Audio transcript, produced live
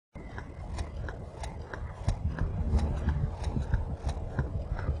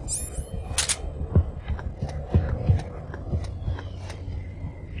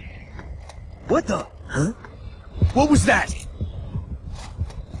What the? Huh? What was that?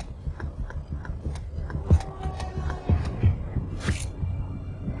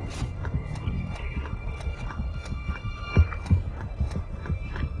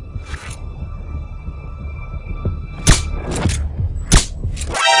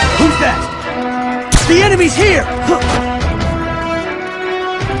 Who's that? The enemy's here!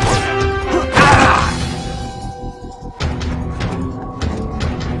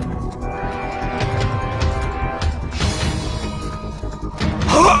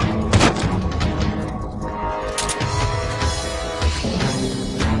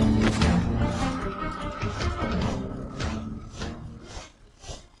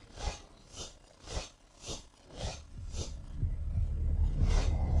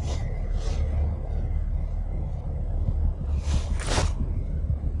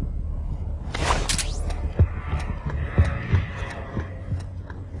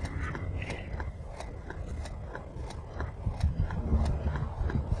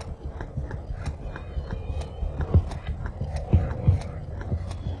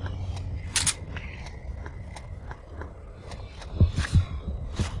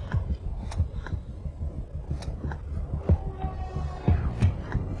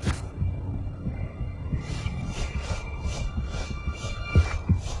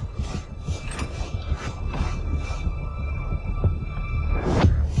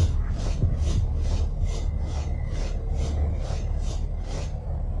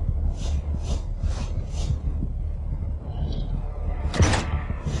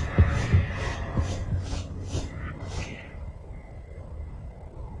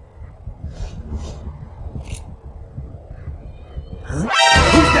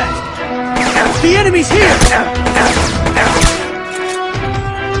 Who's that? The enemy's here!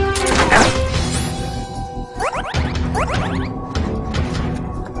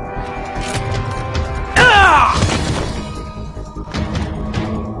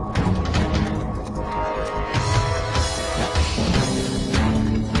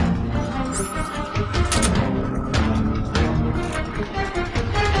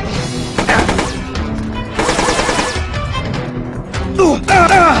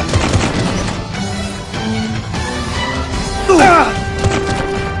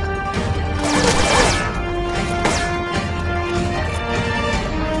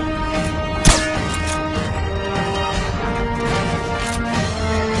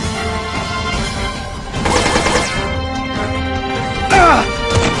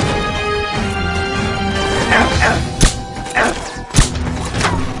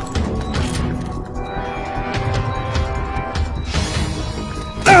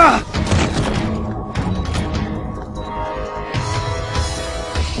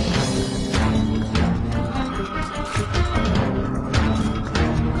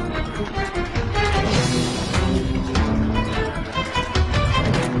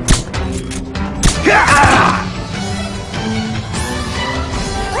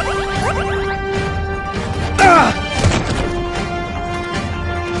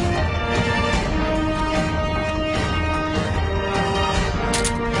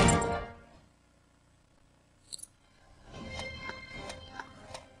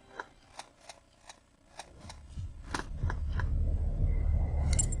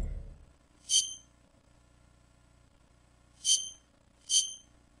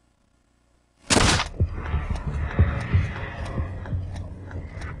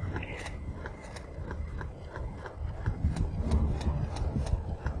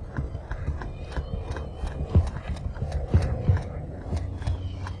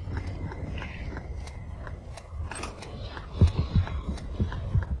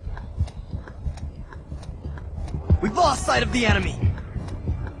 We've lost sight of the enemy!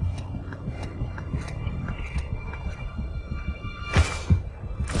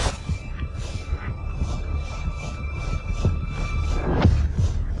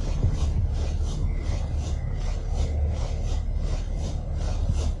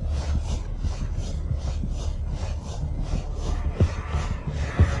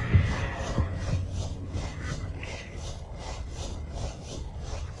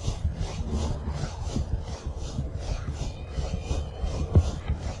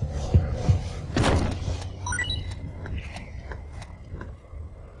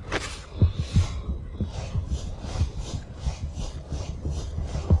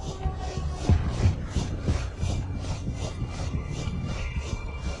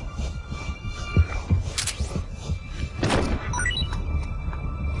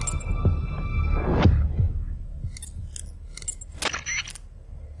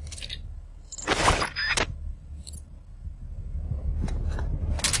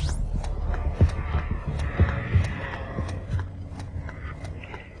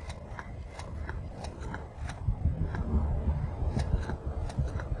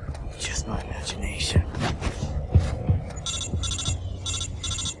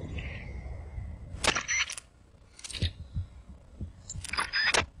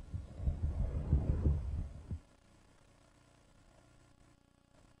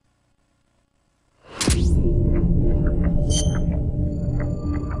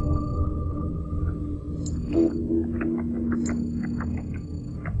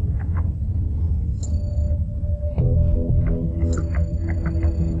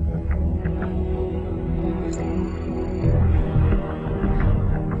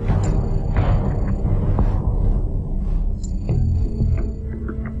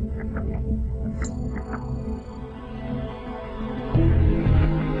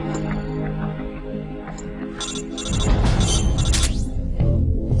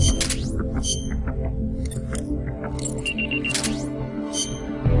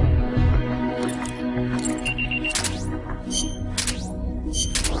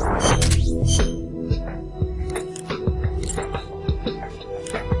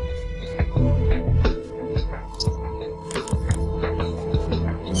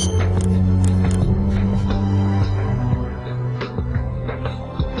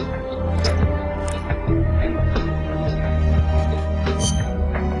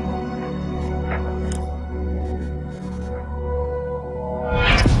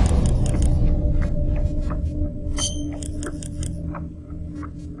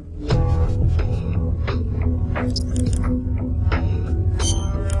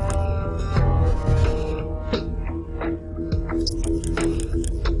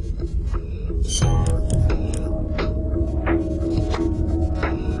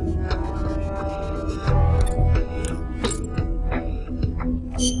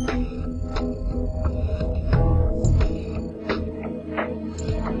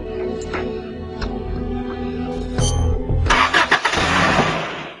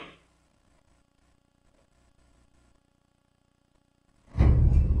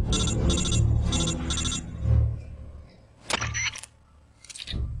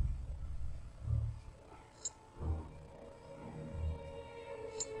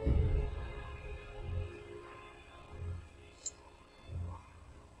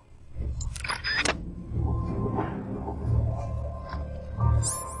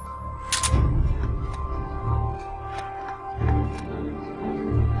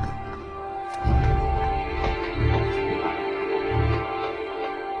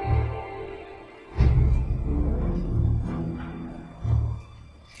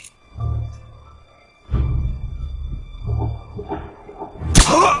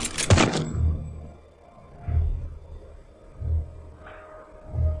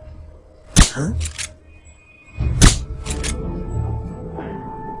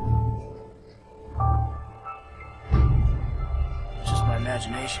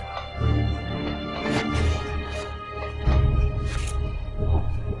 imagination.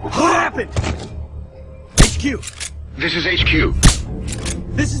 What happened? HQ. This is HQ.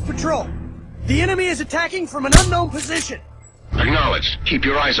 This is Patrol. The enemy is attacking from an unknown position. Acknowledged. Keep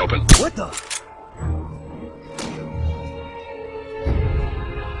your eyes open. What the?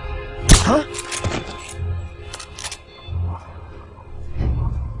 Huh?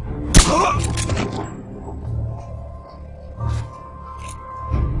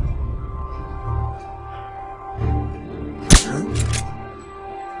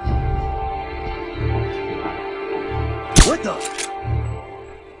 What the?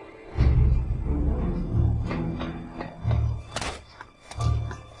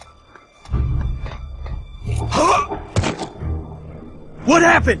 What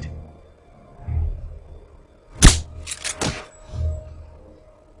happened?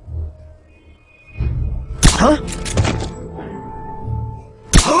 Huh?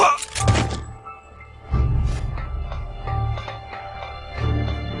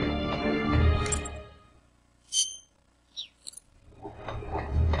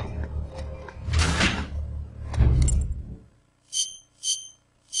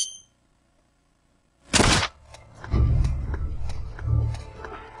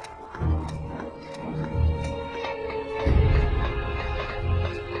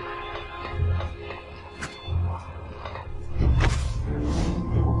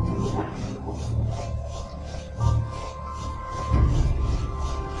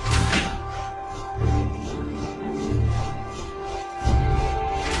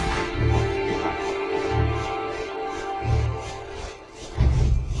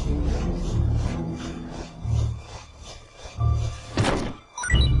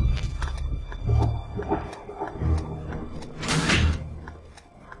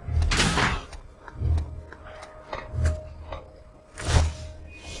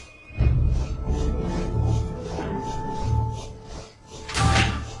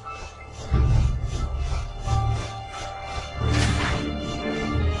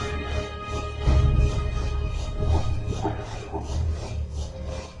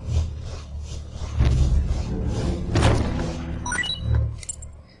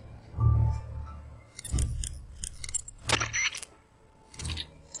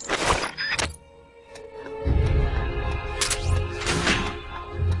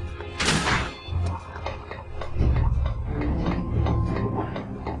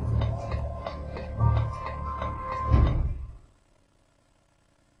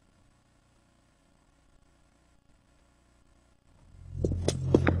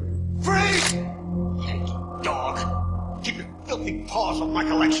 Paws off my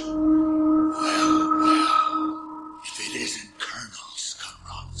collection. Well, if it isn't Colonel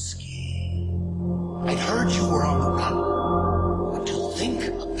Skaronsky. I'd heard you were on the run. But to think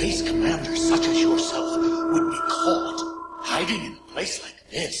a base commander such as yourself would be caught hiding in a place like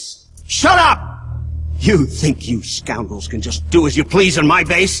this. Shut up! You think you scoundrels can just do as you please on my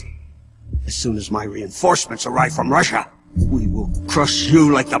base? As soon as my reinforcements arrive from Russia, we will crush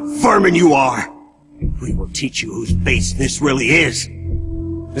you like the vermin you are. We will teach you whose base this really is.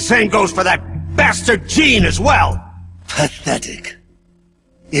 The same goes for that bastard Gene as well. Pathetic.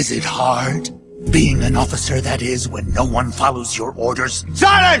 Is it hard, being an officer that is, when no one follows your orders?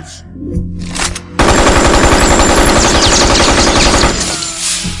 Silence!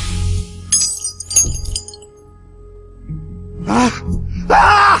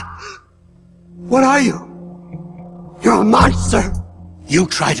 What are you? You're a monster! You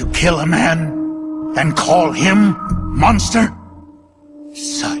try to kill a man, and call him monster?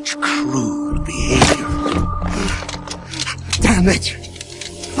 Such cruel behavior. Damn it!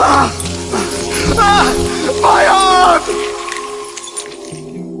 My arm!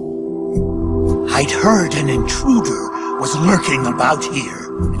 I'd heard an intruder was lurking about here,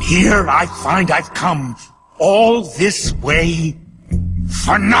 and here I find I've come all this way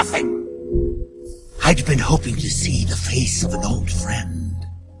for nothing. I'd been hoping to see the face of an old friend,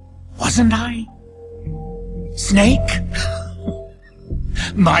 wasn't I? Snake?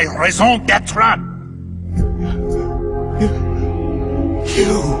 My raison d'etre?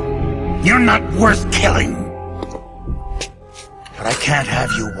 You're not worth killing. But I can't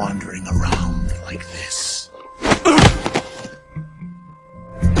have you wandering around like this.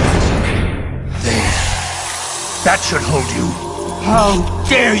 There. That should hold you. How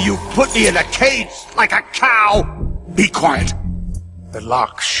dare you put me in a cage like a cow? Be quiet. The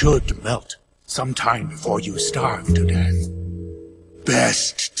lock should melt sometime before you starve to death.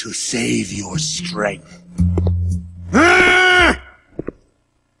 Best to save your strength.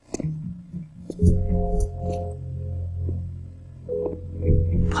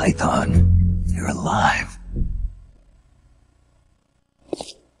 Python, you're alive.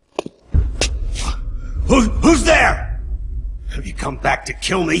 Who's there? Have you come back to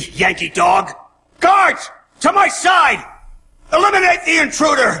kill me, Yankee dog? Guards! To my side! Eliminate the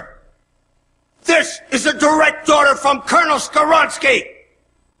intruder! This is a direct order from Colonel Skoronsky!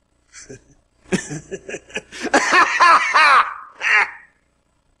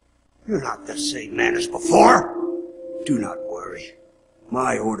 You're not the same man as before. Do not worry.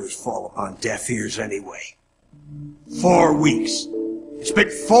 My orders fall upon deaf ears anyway. 4 weeks. It's been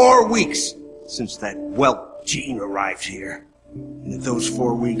 4 weeks since that whelp Jean arrived here. And in those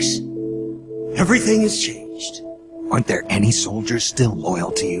 4 weeks, everything has changed. Aren't there any soldiers still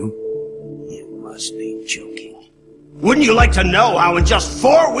loyal to you? You must be joking. Wouldn't you like to know how in just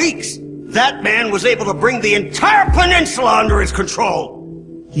 4 weeks, that man was able to bring the entire peninsula under his control?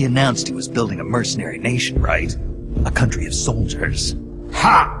 He announced he was building a mercenary nation, right? A country of soldiers.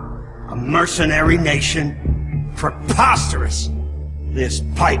 Ha! A mercenary nation? Preposterous! This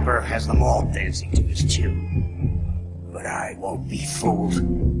Piper has them all dancing to his tune. But I won't be fooled.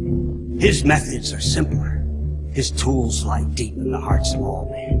 His methods are simpler. His tools lie deep in the hearts of all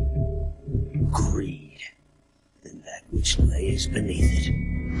men. Greed, and that which lays beneath it.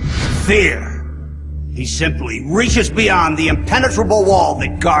 Fear. He simply reaches beyond the impenetrable wall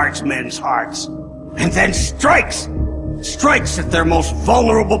that guards men's hearts, and then strikes! Strikes at their most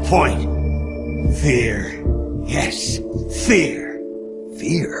vulnerable point. Fear. Yes, fear.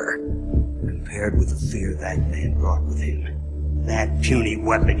 Fear? Compared with the fear that man brought with him, that puny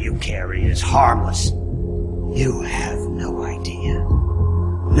weapon you carry is harmless. You have no idea.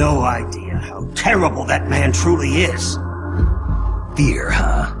 No idea how terrible that man truly is. Fear,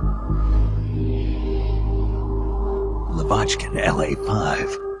 huh? Lavochkin,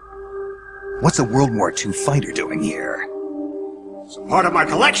 LA-5. What's a World War II fighter doing here? It's a part of my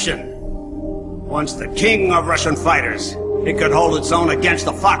collection. Once the king of Russian fighters, it could hold its own against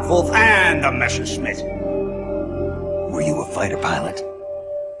the Focke-Wulf and the Messerschmitt. Were you a fighter pilot?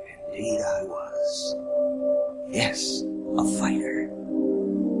 Indeed I was. Yes, a fighter.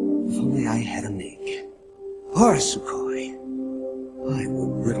 If only I had a MiG. Or a Sukhoi. I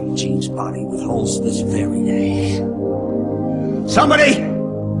would riddle Jean's body with holes this very day. Somebody!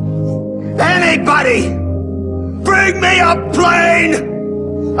 Anybody! Bring me a plane!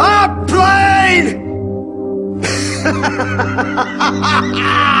 A plane!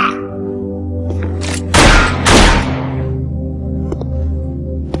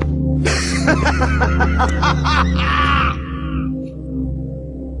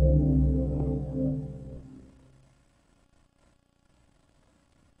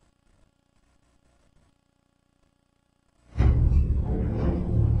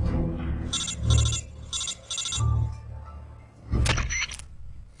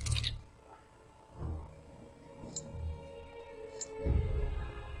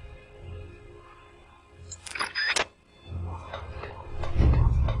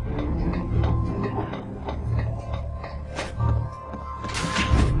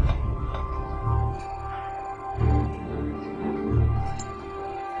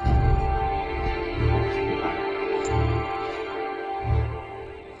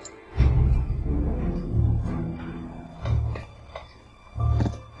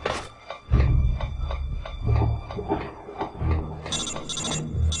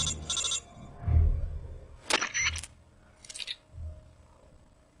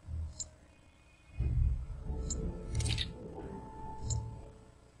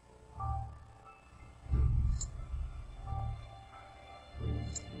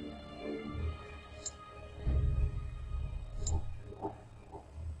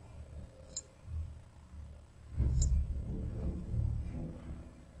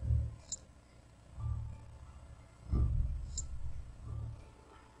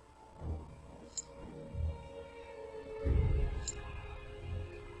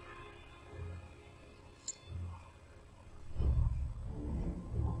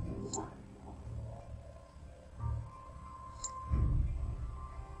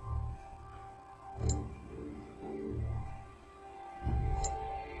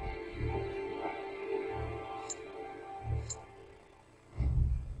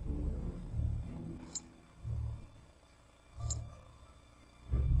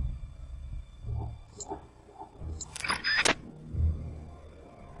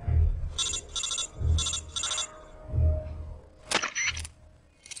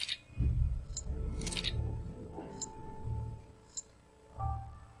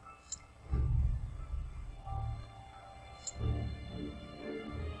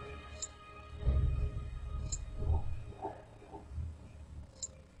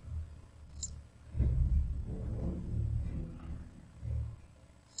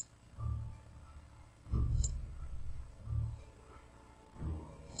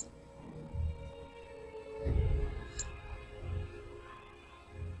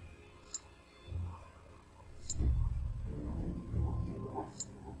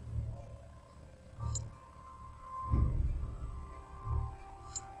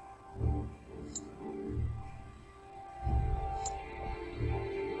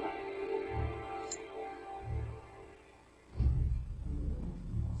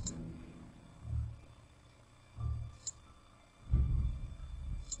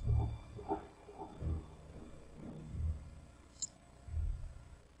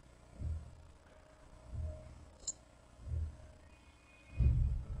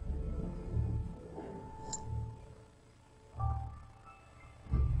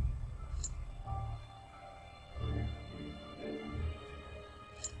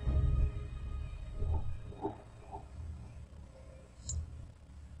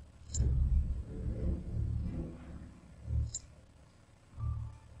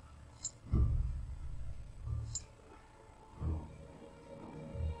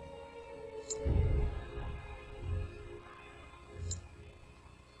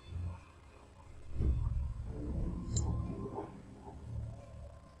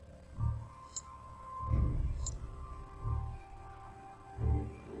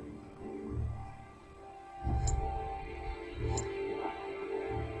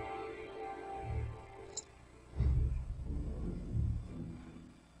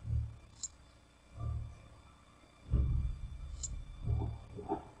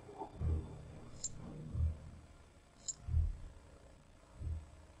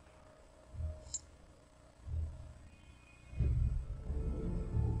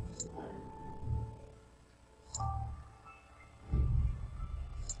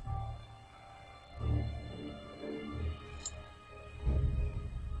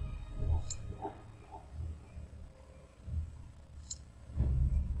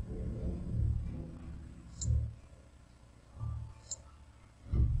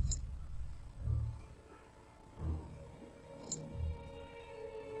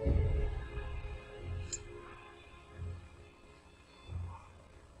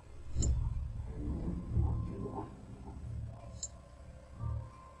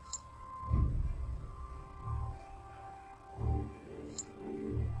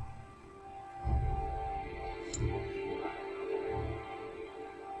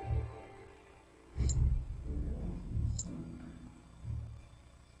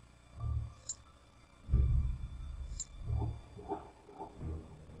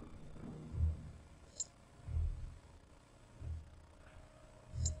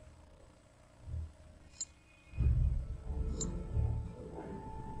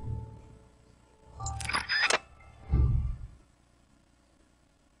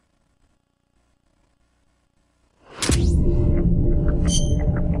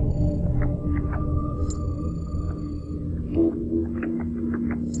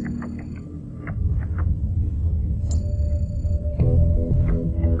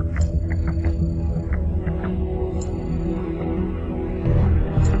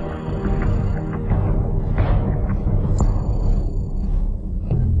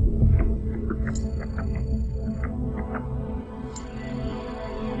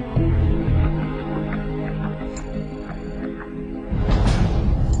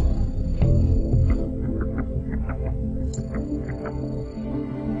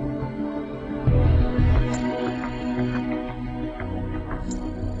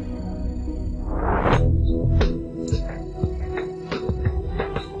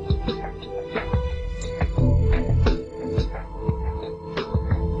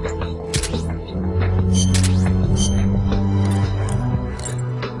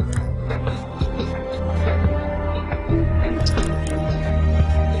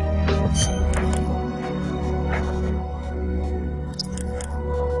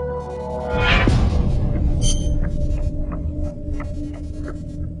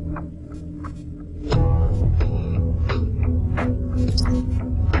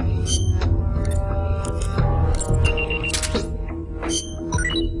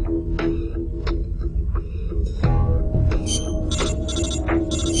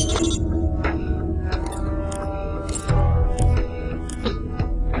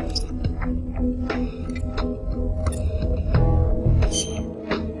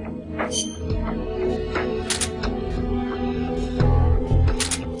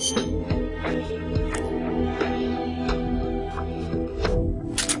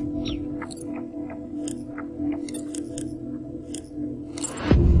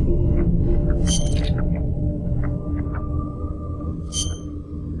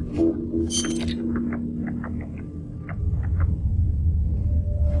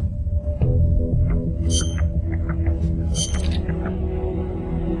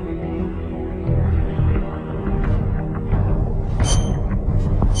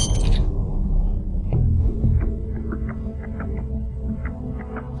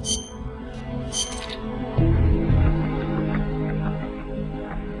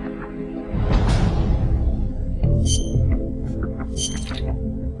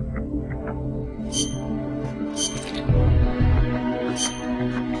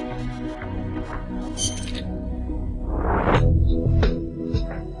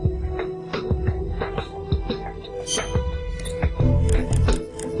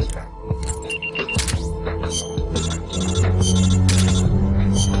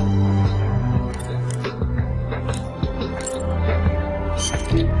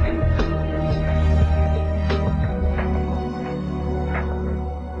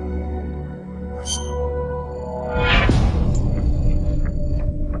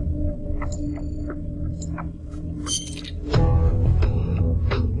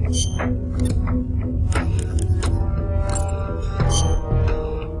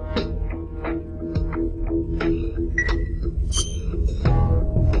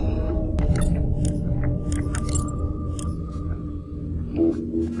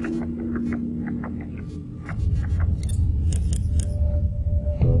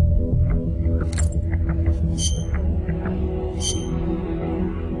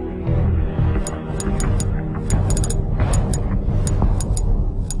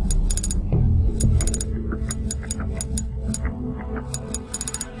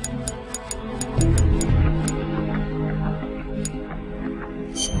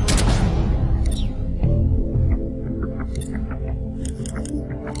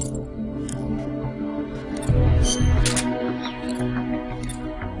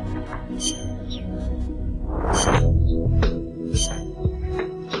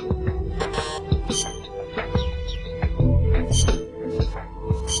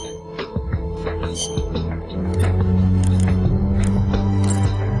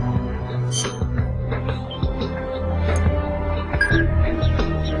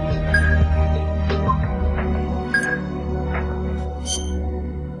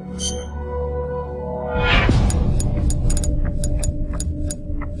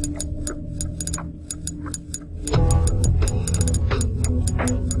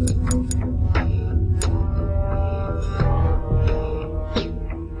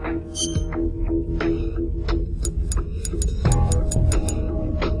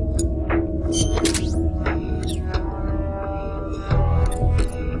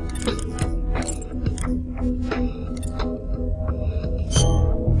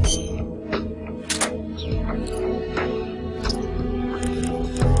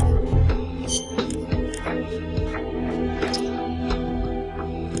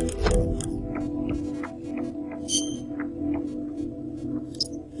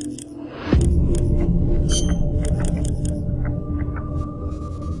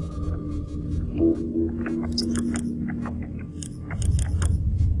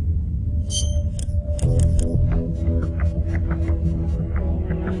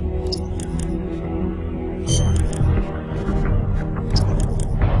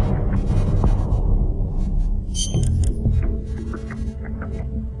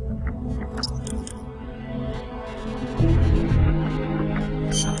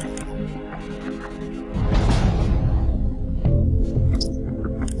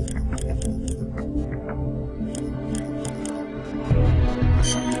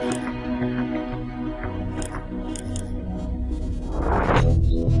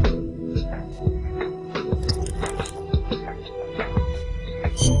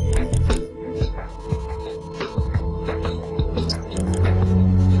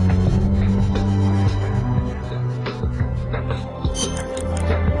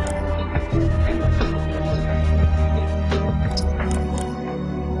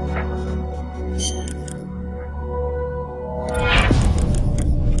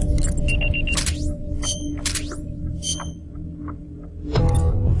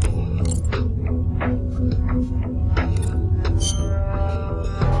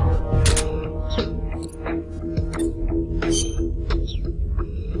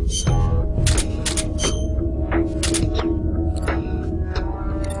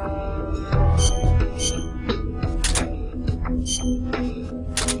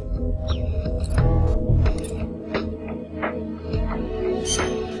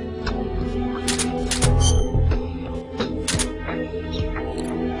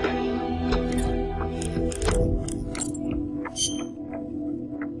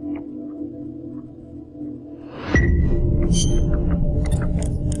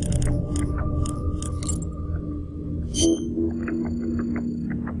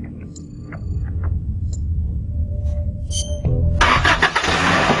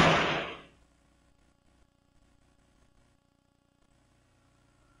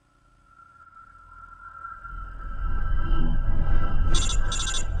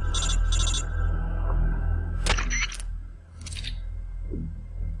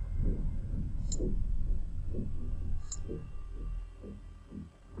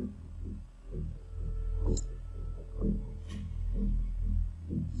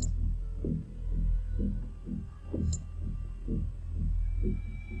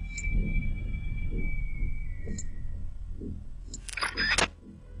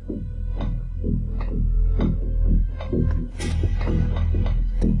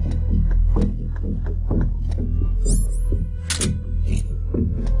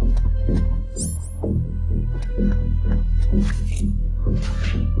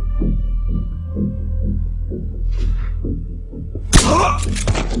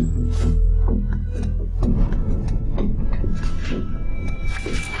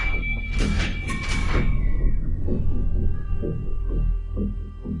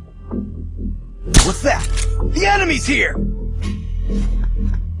 What's that? The enemy's here!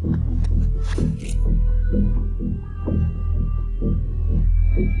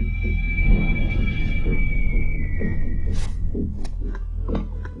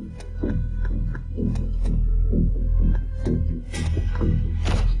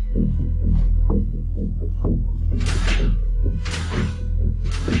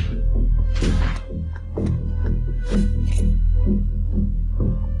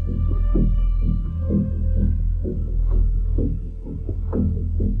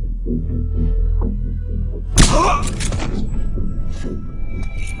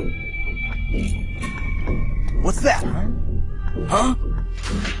 What's that? Huh?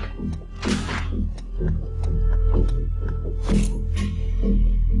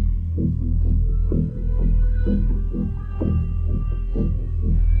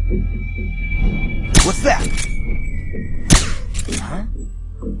 What's that? Huh?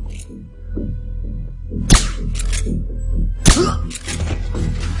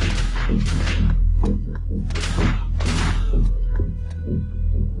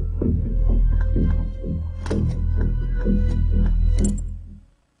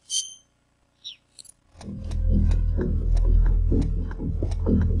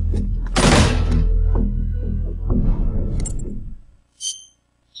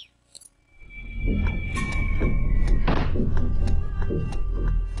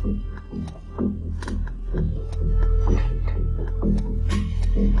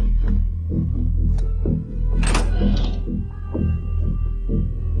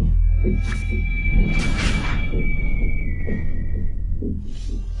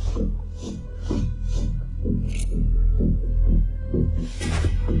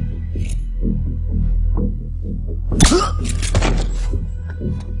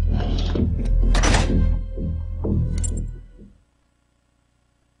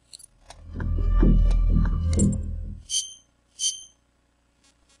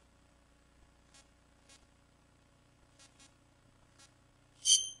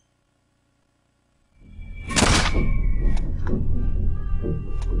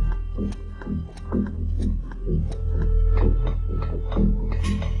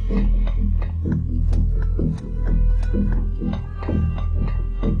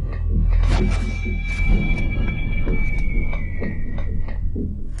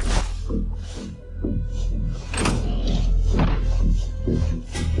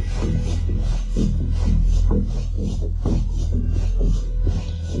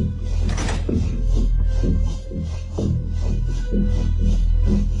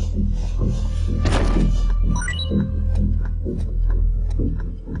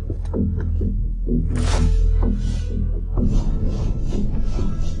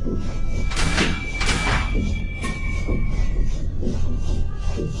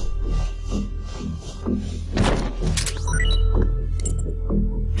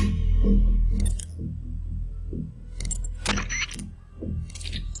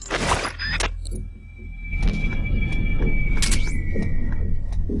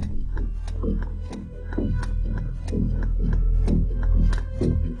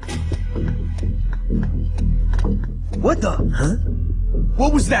 What the? Huh?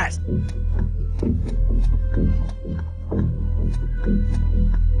 What was that?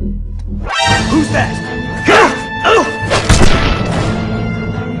 Who's that?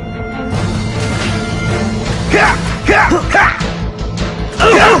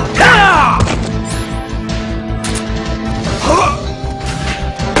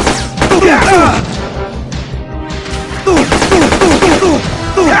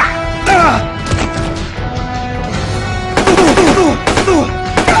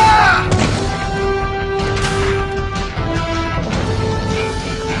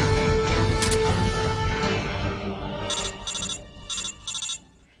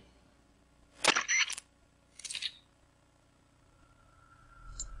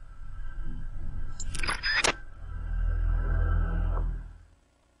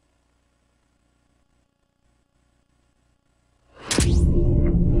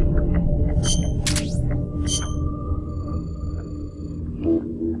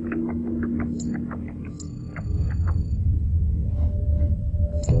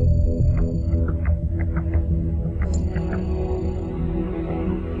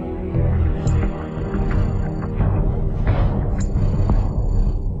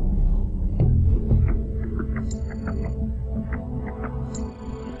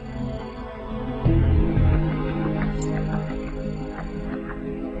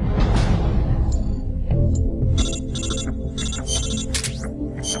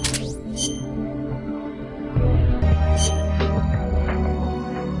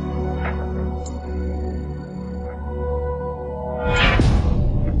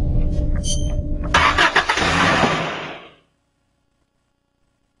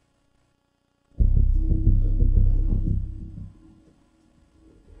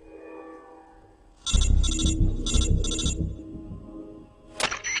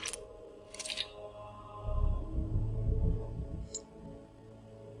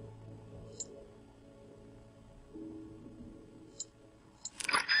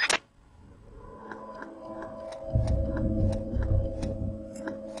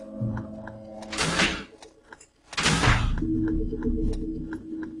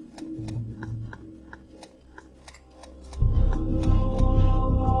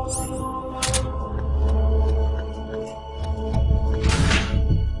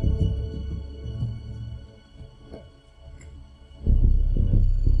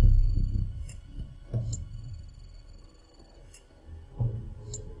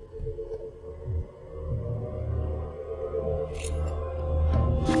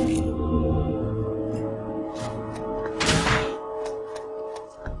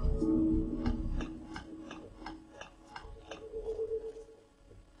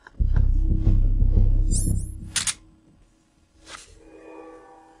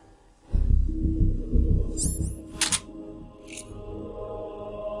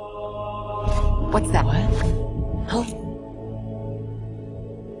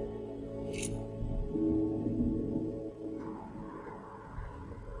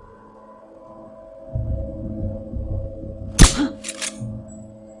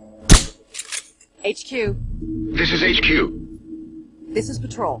 HQ. This is HQ. This is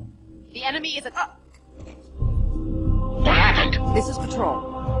Patrol. The enemy is What happened? This is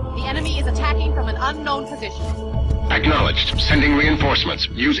Patrol. The enemy is attacking from an unknown position. Acknowledged. Sending reinforcements.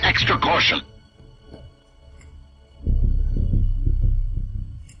 Use extra caution.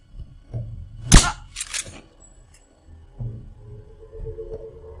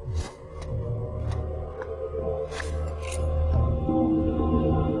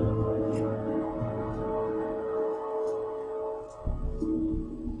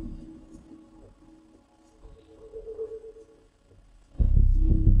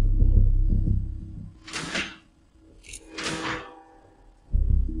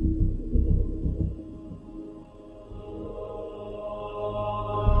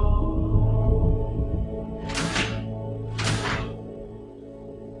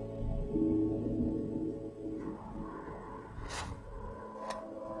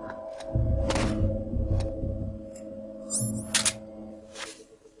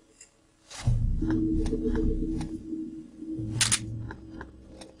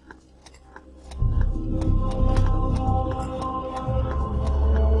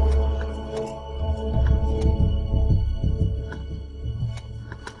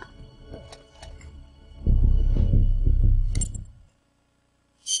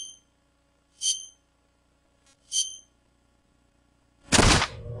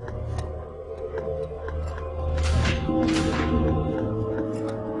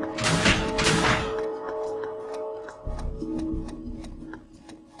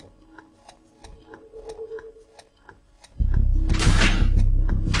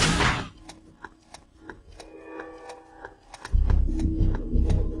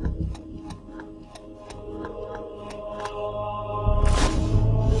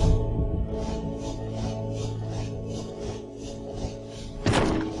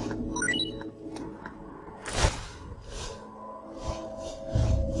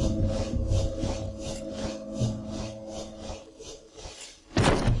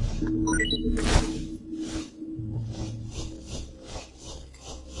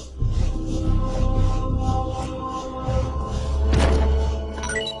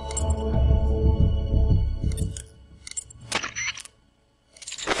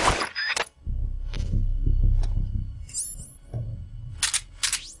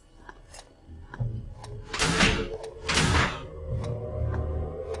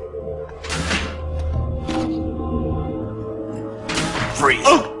 Freeze.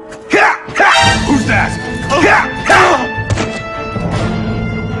 Who's that?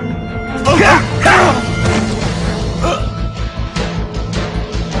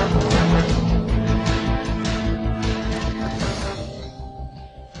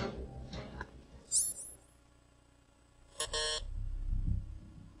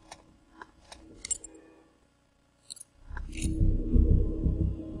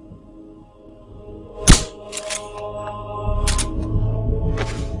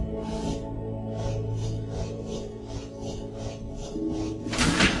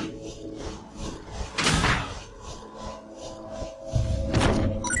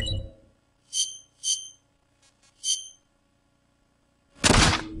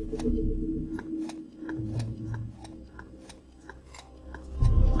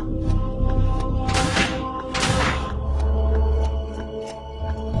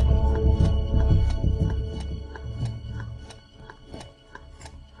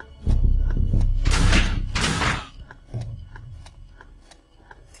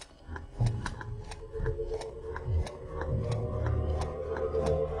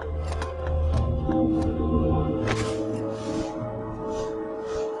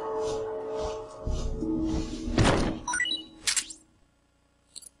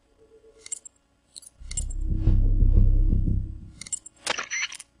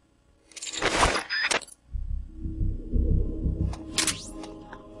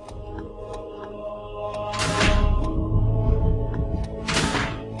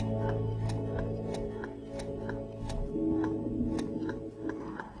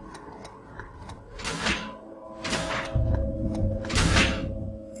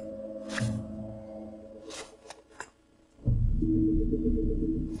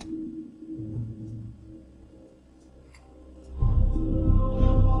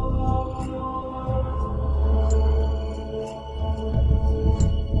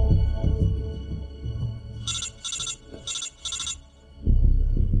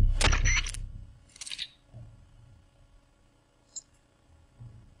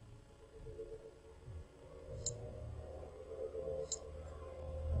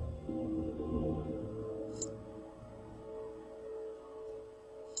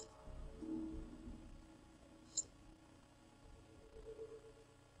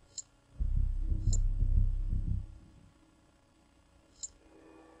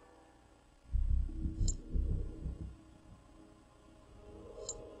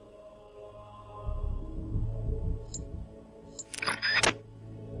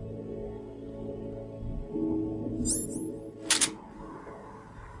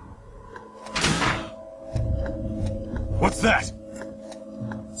 What's that?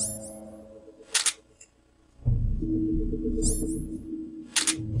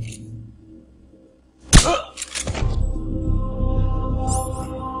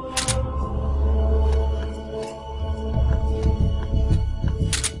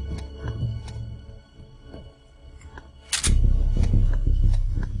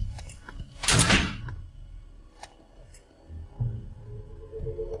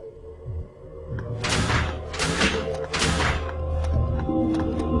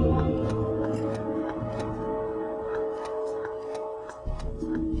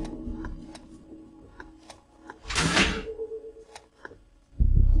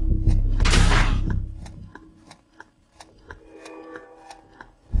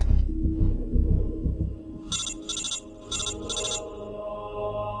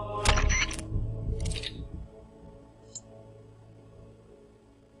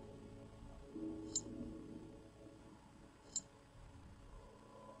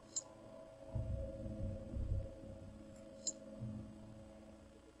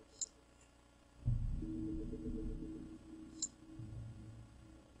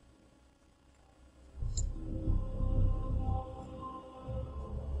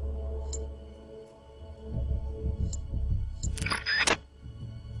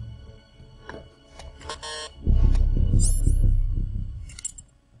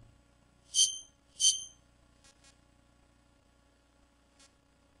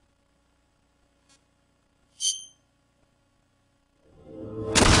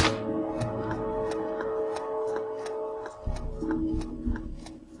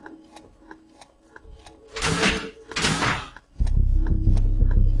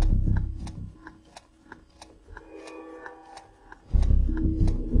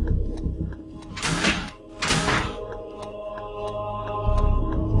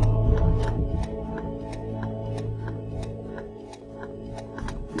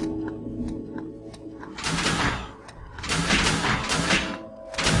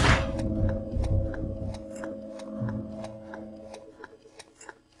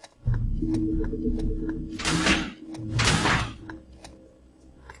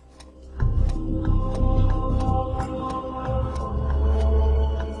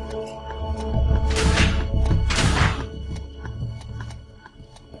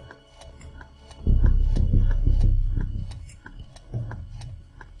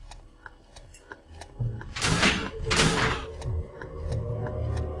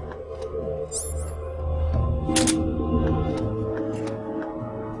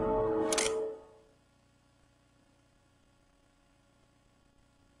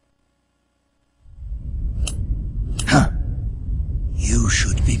 You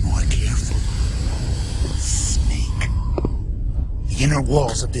should be more careful. Snake. The inner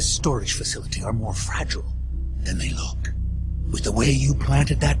walls of this storage facility are more fragile than they look. With the way you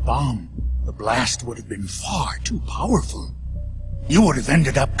planted that bomb, the blast would have been far too powerful. You would have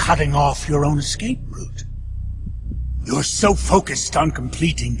ended up cutting off your own escape route. You're so focused on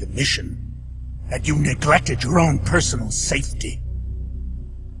completing the mission that you neglected your own personal safety.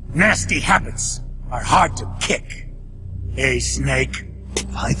 Nasty habits are hard to kick. Hey, Snake.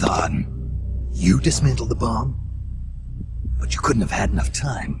 Python, you dismantled the bomb? But you couldn't have had enough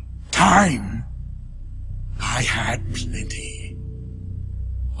time. Time? I had plenty.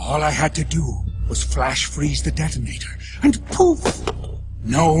 All I had to do was flash freeze the detonator, and poof!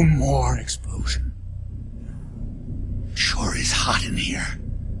 No more explosion. Sure is hot in here.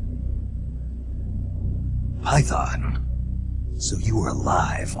 Python, so you were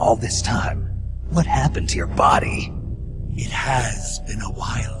alive all this time. What happened to your body? It has been a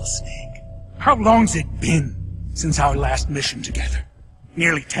while, Snake. How long's it been since our last mission together?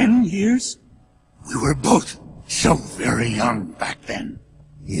 Nearly 10 years? We were both so very young back then.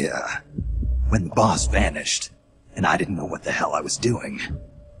 Yeah. When the boss vanished, and I didn't know what the hell I was doing,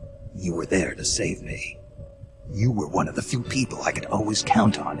 you were there to save me. You were one of the few people I could always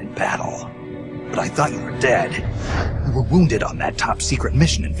count on in battle. But I thought you were dead. You were wounded on that top-secret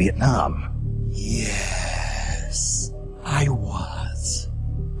mission in Vietnam. Yes, I was.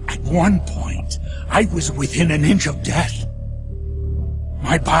 At one point, I was within an inch of death.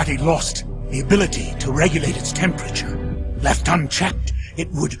 My body lost the ability to regulate its temperature. Left unchecked, it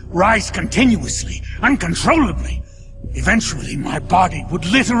would rise continuously, uncontrollably. Eventually, my body would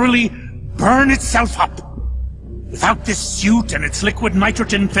literally burn itself up. Without this suit and its liquid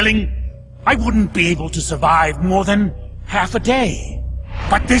nitrogen filling, I wouldn't be able to survive more than half a day.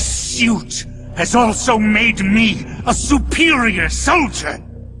 But this suit has also made me a superior soldier.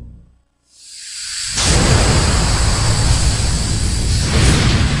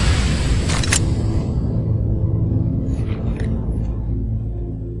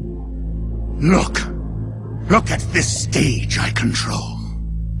 Look at this stage I control.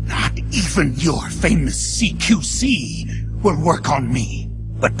 Not even your famous CQC will work on me.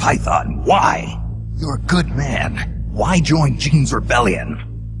 But Python, why? You're a good man. Why join Gene's rebellion?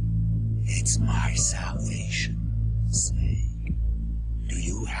 It's my salvation, Snake. Do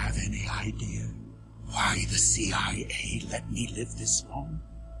you have any idea why the CIA let me live this long?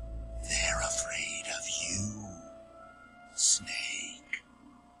 They're afraid of you, Snake.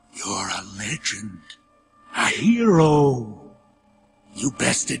 You're a legend. A hero. You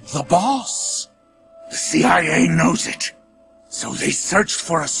bested the boss. The CIA knows it. So they searched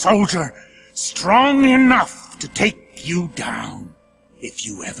for a soldier strong enough to take you down if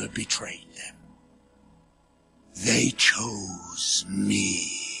you ever betrayed them. They chose me.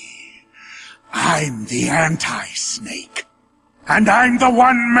 I'm the anti-Snake. And I'm the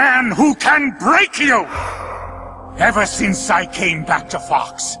one man who can break you! Ever since I came back to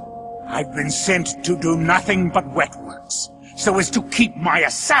Fox, I've been sent to do nothing but wet works, so as to keep my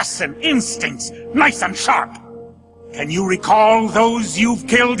assassin instincts nice and sharp. Can you recall those you've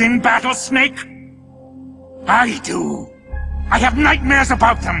killed in battle, Snake? I do. I have nightmares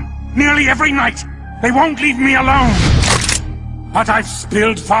about them, nearly every night. They won't leave me alone. But I've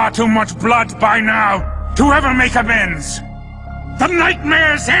spilled far too much blood by now to ever make amends. The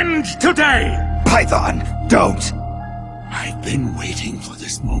nightmares end today! Python, don't! I've been waiting for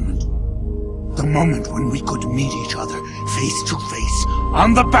this moment. The moment when we could meet each other face to face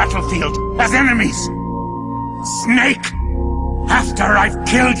on the battlefield as enemies. Snake! After I've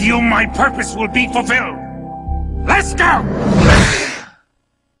killed you, my purpose will be fulfilled. Let's go!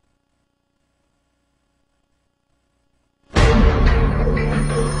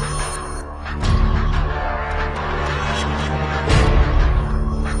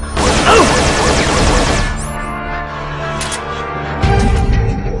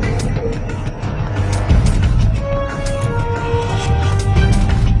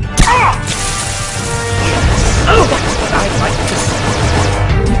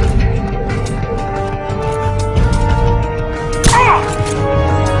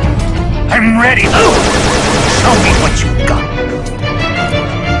 I'm ready! Show me what you got!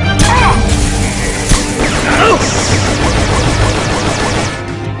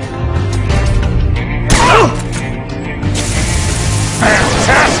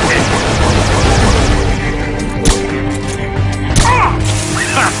 Fantastic!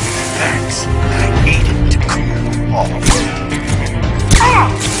 Thanks. I needed to cool off.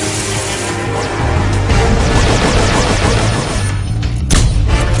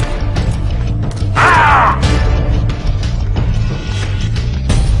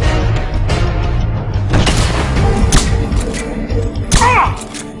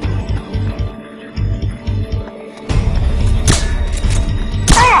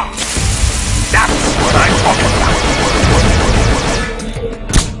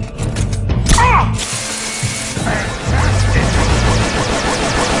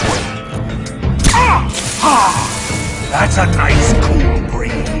 That's a nice cool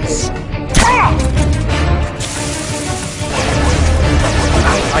breeze.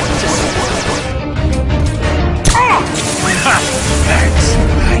 I like this. Thanks.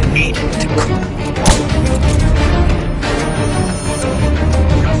 I needed to cool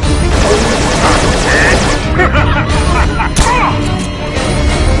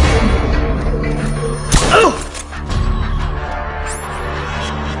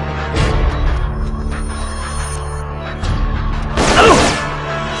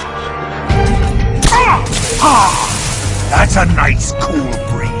That's a nice cool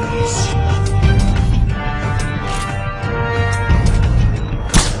breeze.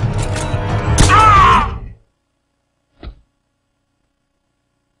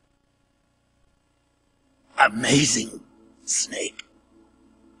 Amazing, Snake.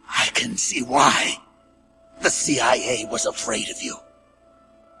 I can see why the CIA was afraid of you.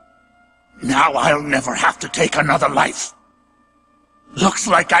 Now I'll never have to take another life. Looks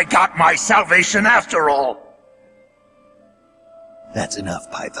like I got my salvation after all. That's enough,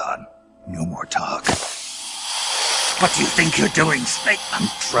 Python. No more talk. What do you think you're doing, Snake? I'm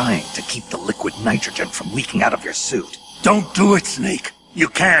trying to keep the liquid nitrogen from leaking out of your suit. Don't do it, Snake. You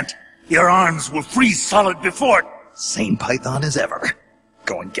can't. Your arms will freeze solid before... Same Python as ever.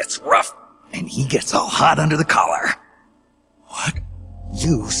 Going gets rough, and he gets all hot under the collar. What?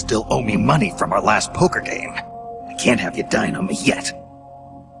 You still owe me money from our last poker game. I can't have you dying on me yet.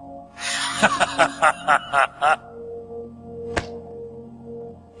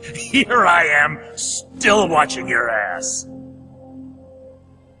 Here I am, still watching your ass.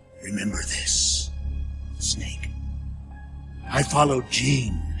 Remember this, Snake. I followed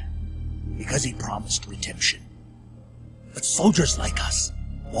Gene because he promised redemption. But soldiers like us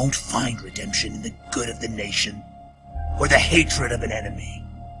won't find redemption in the good of the nation or the hatred of an enemy.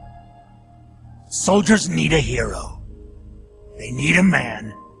 Soldiers need a hero. They need a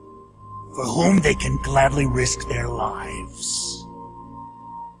man for whom they can gladly risk their lives.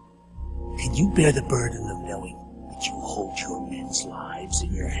 Can you bear the burden of knowing that you hold your men's lives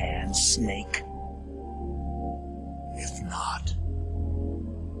in your hands, Snake? If not,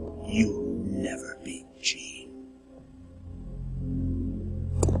 you'll never beat Gene.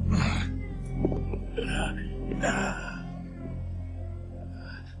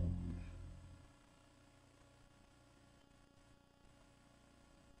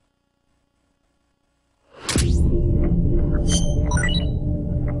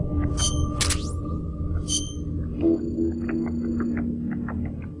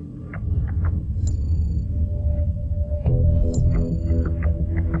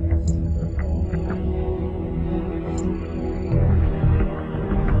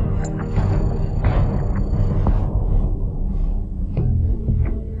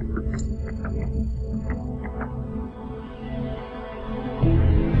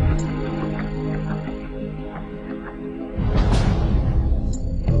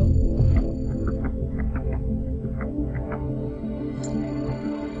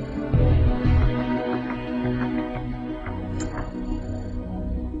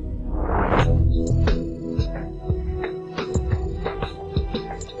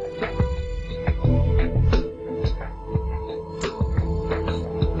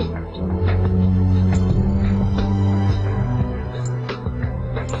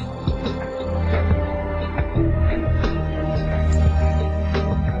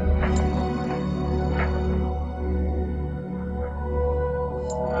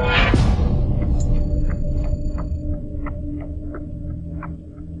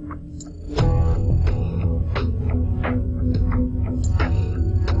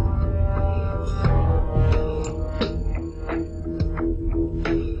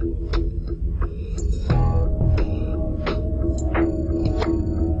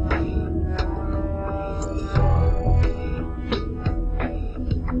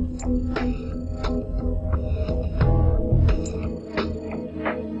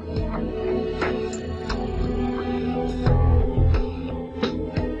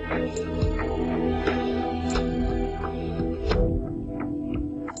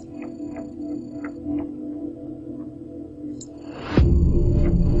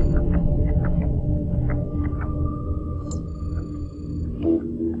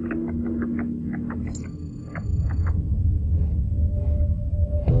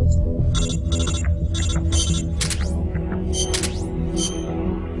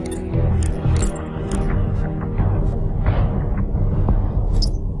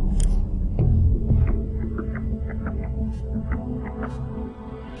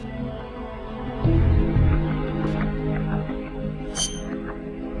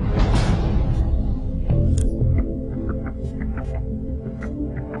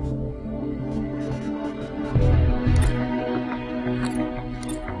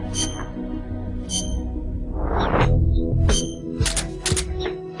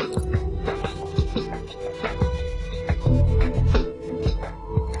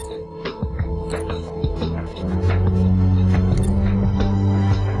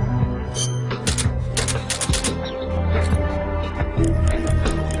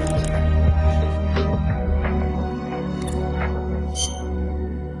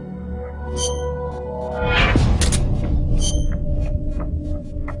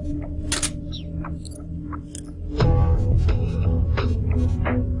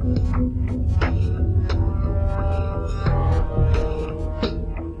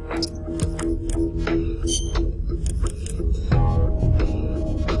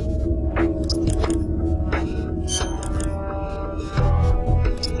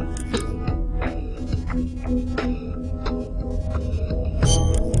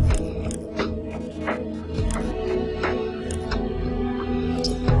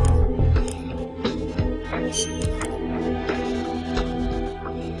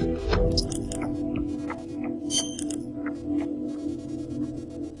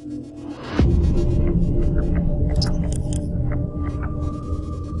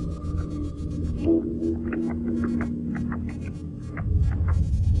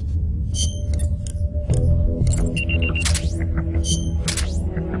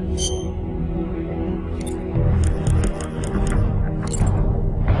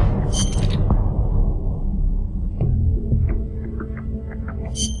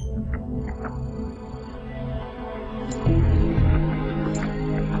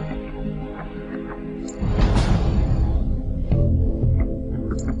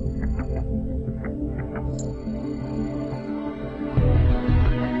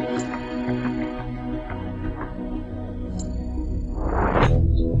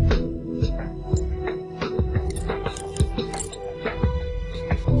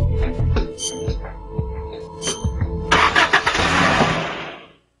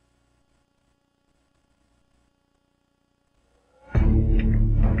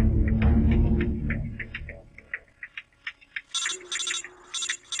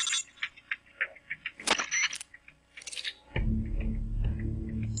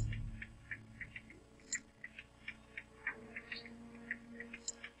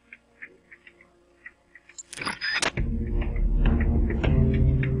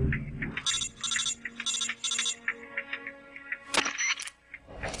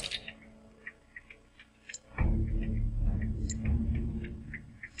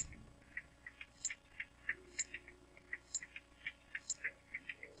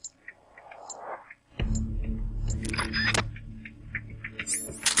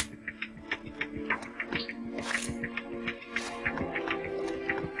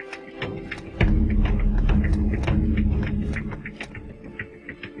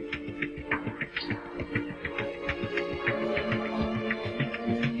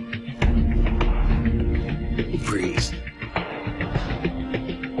 breeze.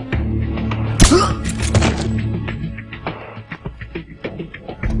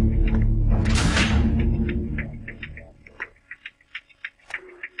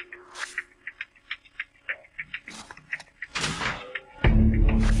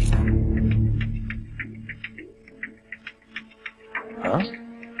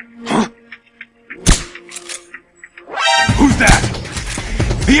 Who's that?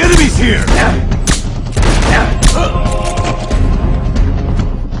 The enemy's here!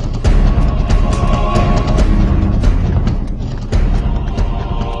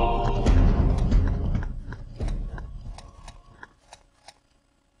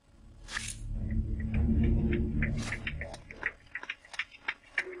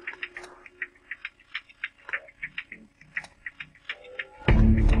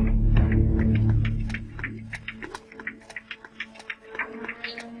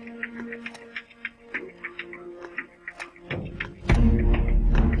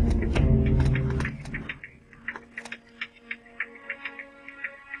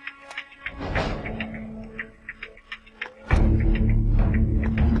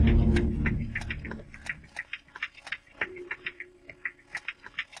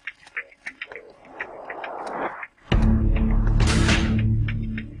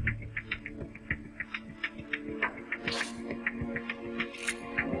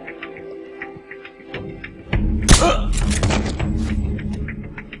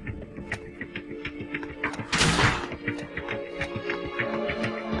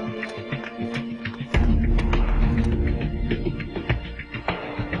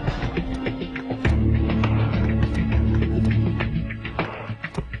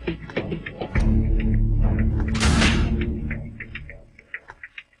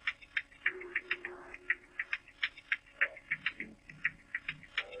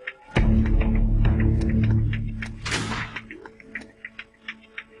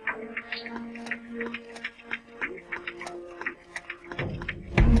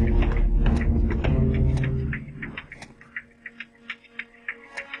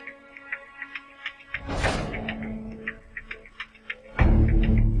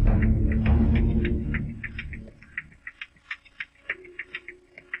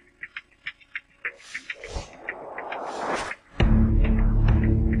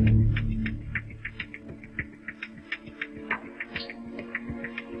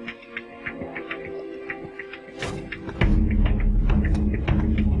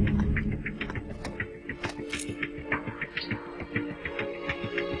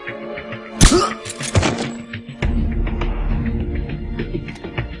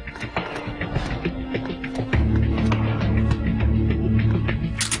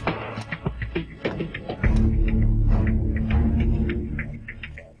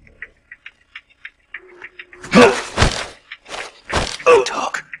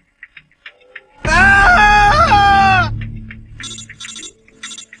 Talk.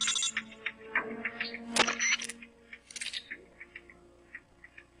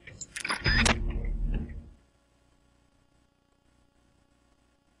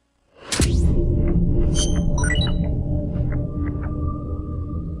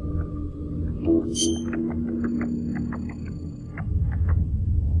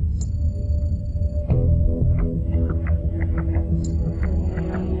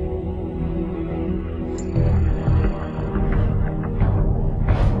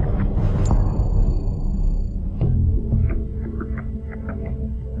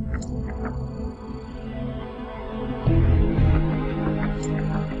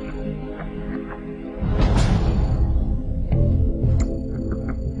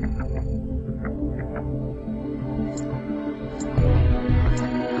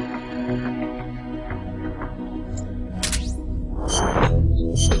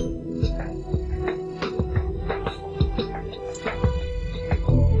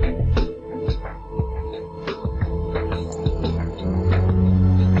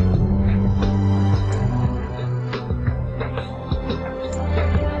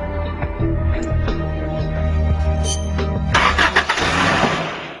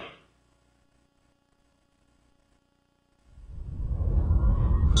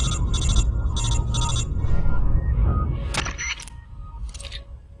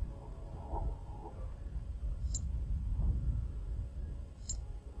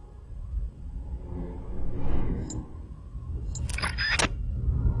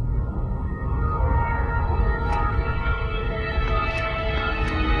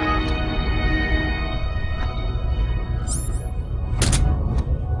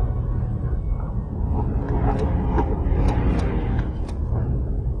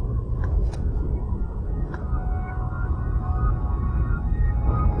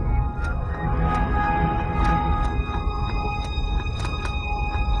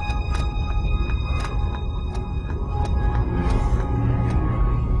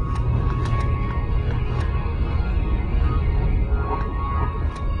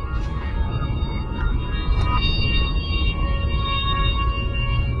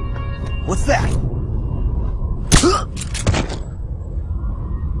 What's that?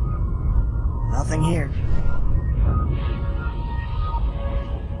 Nothing here.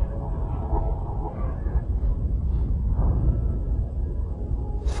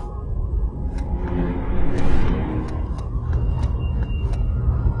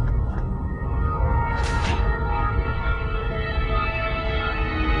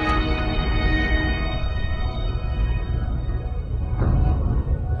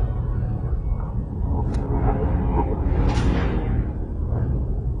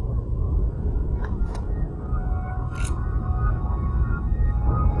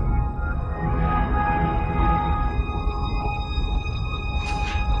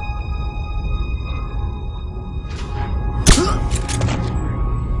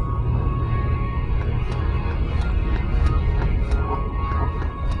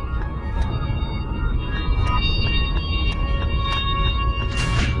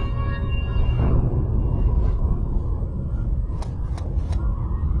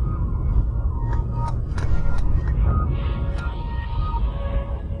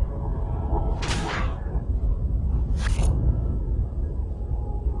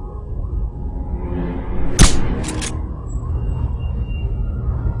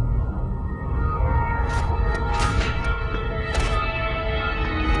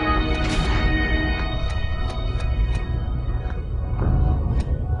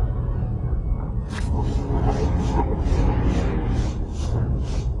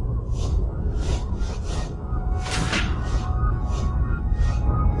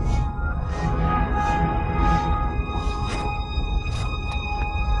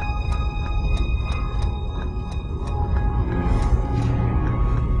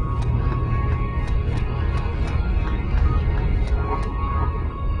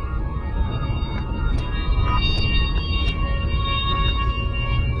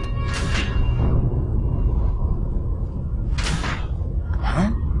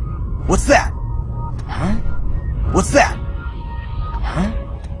 What's that? Huh? What's that? Huh?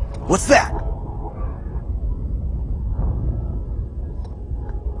 What's that?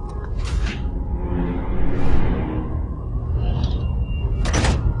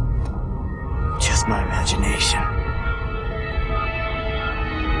 Just my imagination.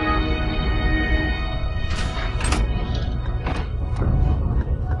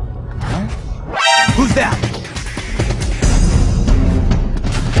 Huh? Who's that?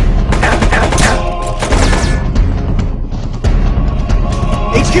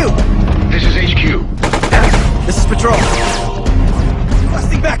 HQ! This is HQ. This is Patrol.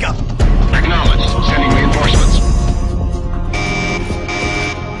 Requesting backup. Acknowledged. Sending reinforcements.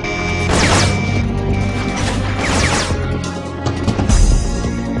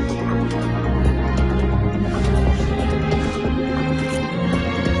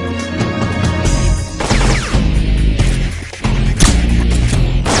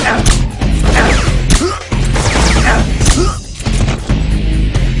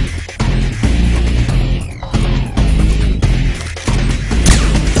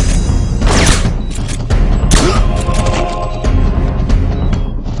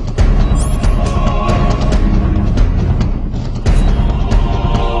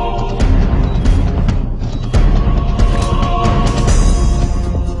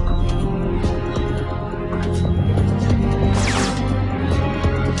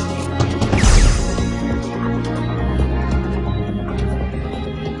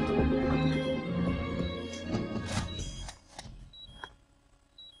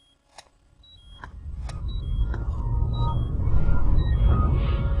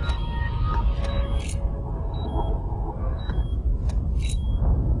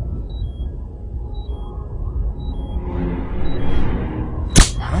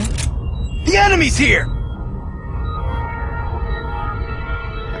 The enemy's here!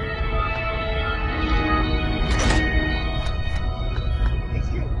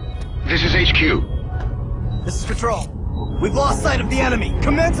 This is HQ. This is Patrol. We've lost sight of the enemy.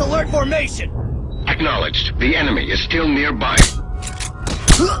 Commence alert formation! Acknowledged. The enemy is still nearby.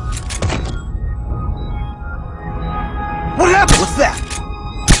 What happened? What's that?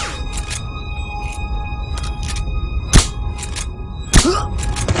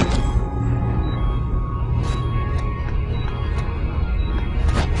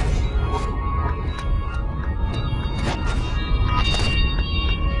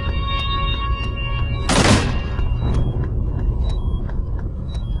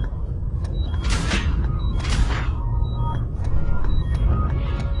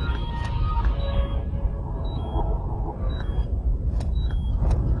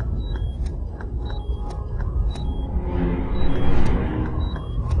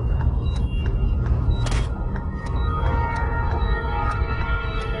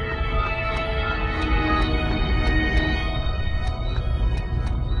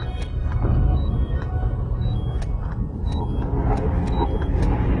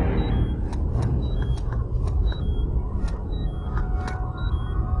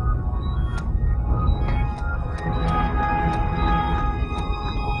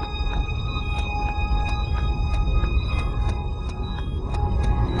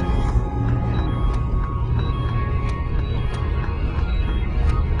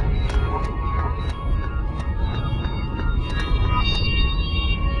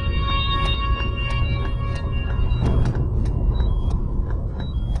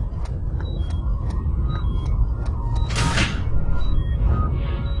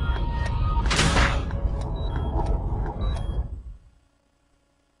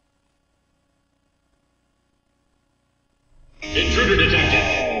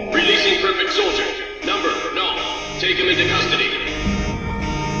 Take him into custody.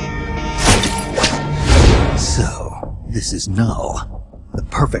 So, this is Null, the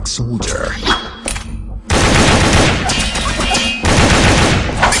perfect soldier.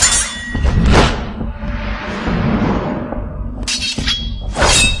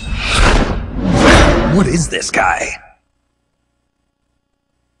 What is this guy?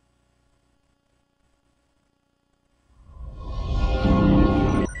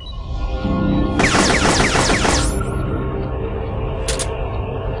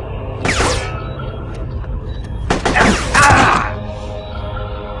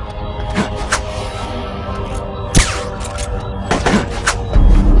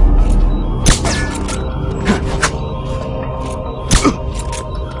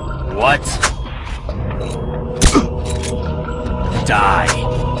 What? Die.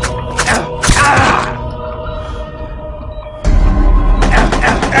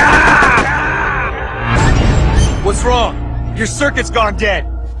 What's wrong? Your circuit's gone dead.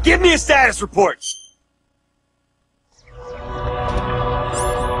 Give me a status report.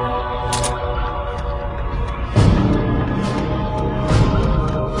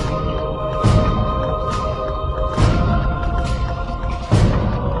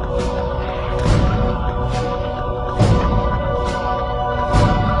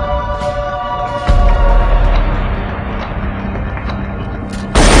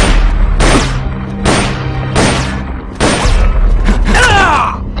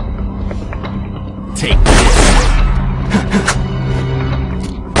 Take this.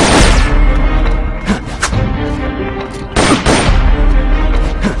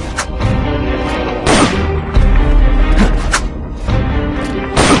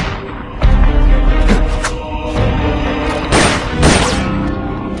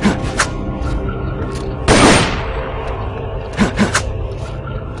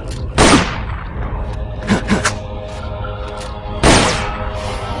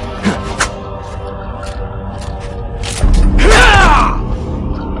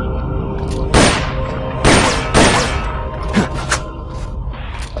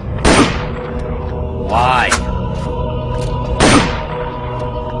 Why?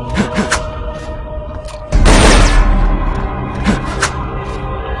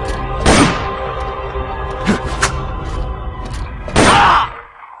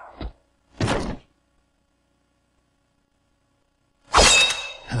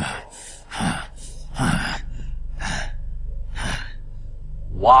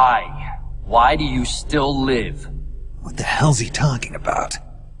 Why? Why do you still live? What the hell's he talking about?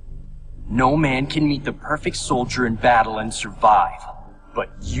 No man can meet the perfect soldier in battle and survive. But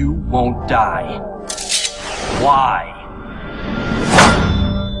you won't die. Why?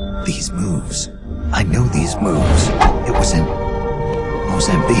 These moves. I know these moves. It was in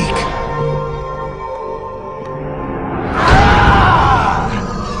Mozambique.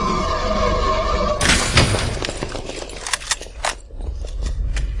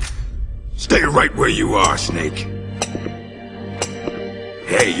 Stay right where you are, Snake.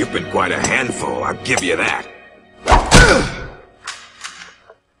 Hey, you've been quite a handful, I'll give you that.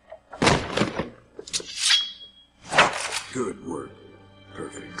 Good work,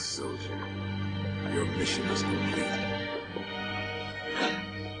 perfect soldier. Your mission is complete.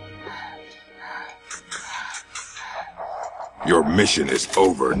 Your mission is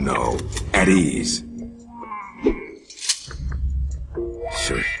over, no. At ease.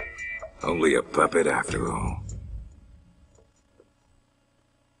 Sure. Only a puppet after all.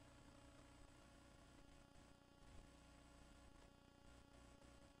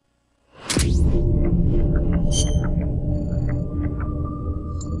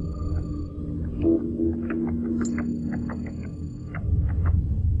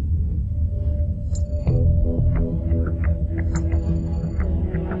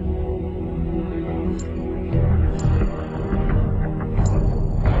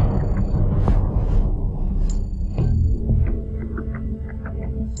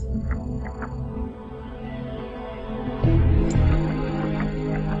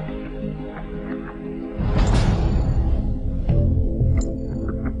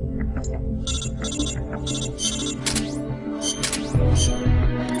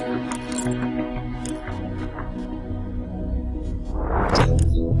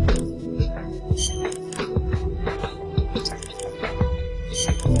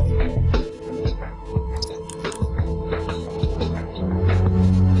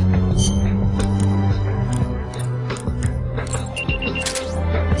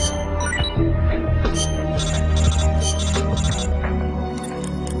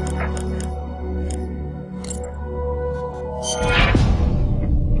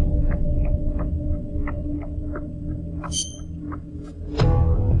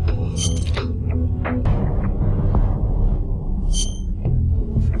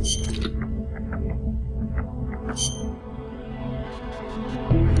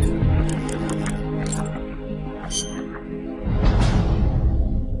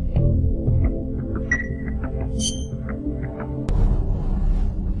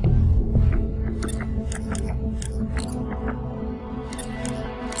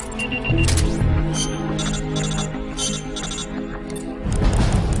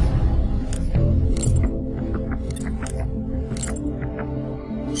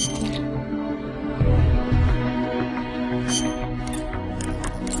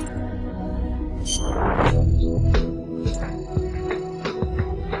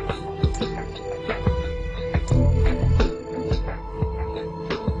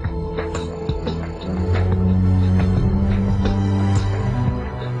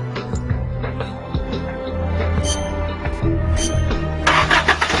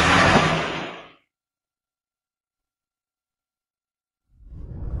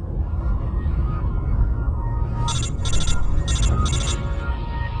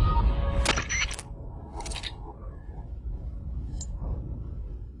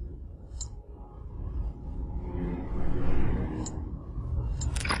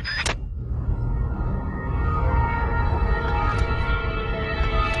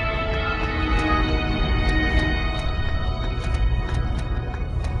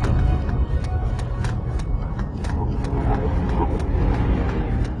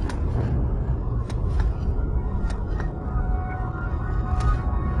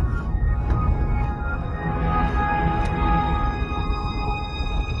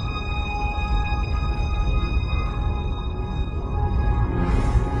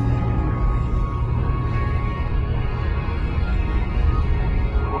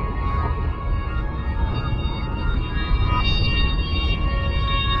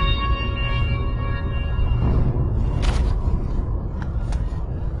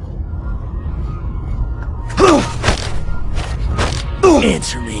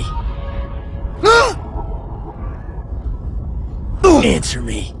 Answer me. Answer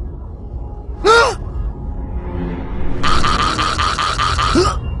me.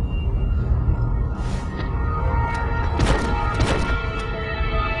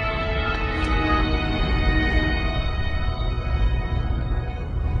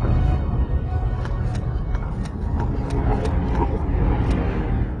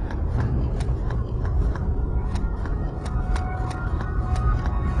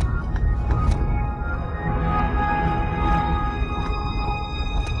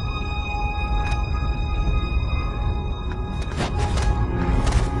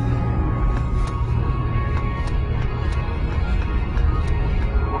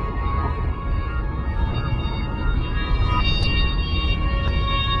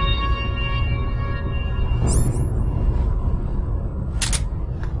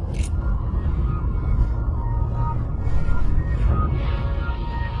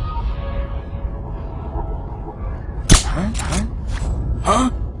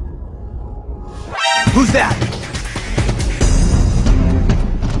 Who's that?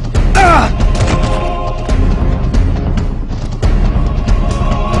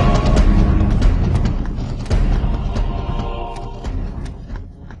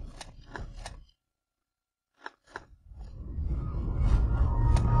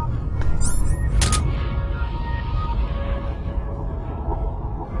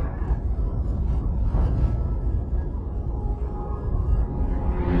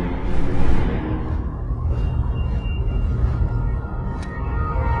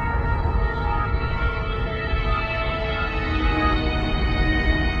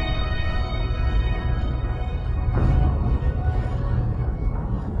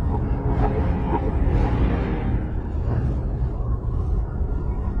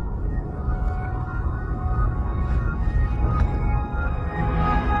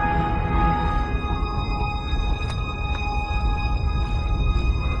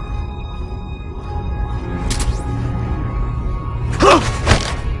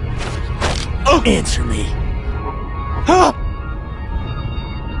 Answer me.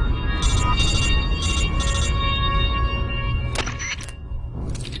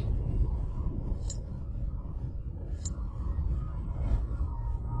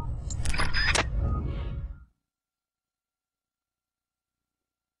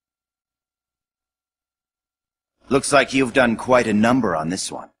 Looks like you've done quite a number on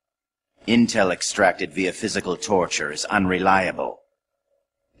this one. Intel extracted via physical torture is unreliable.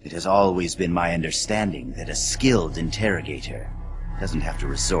 It has always been my understanding that a skilled interrogator doesn't have to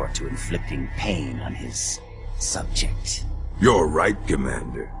resort to inflicting pain on his subject. You're right,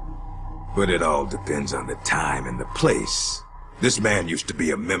 Commander. But it all depends on the time and the place. This man used to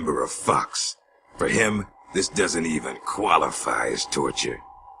be a member of Fox. For him, this doesn't even qualify as torture.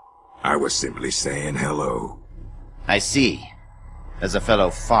 I was simply saying hello. I see. As a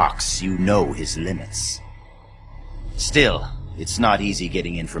fellow Fox, you know his limits. Still, it's not easy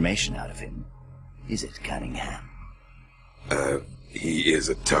getting information out of him. Is it, Cunningham? He is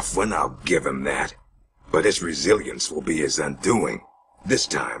a tough one, I'll give him that. But his resilience will be his undoing. This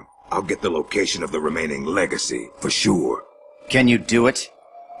time, I'll get the location of the remaining legacy, for sure. Can you do it?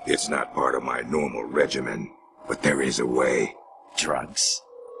 It's not part of my normal regimen, but there is a way. Drugs?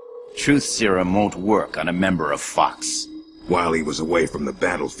 Truth serum won't work on a member of Fox. While he was away from the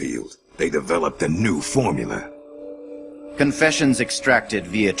battlefield, they developed a new formula. Confessions extracted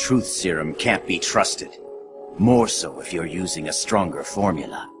via truth serum can't be trusted. More so if you're using a stronger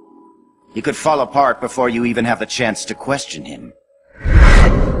formula. He could fall apart before you even have the chance to question him.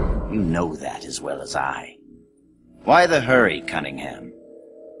 You know that as well as I. Why the hurry, Cunningham?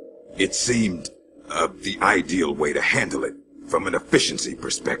 It seemed the ideal way to handle it, from an efficiency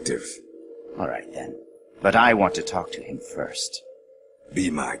perspective. All right then. But I want to talk to him first.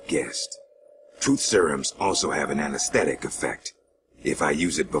 Be my guest. Truth serums also have an anesthetic effect. If I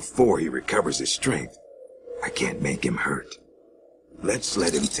use it before he recovers his strength, I can't make him hurt. Let's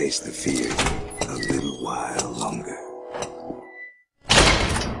let him taste the fear a little while longer.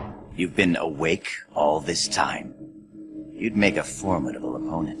 You've been awake all this time. You'd make a formidable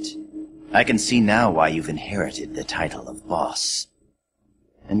opponent. I can see now why you've inherited the title of boss.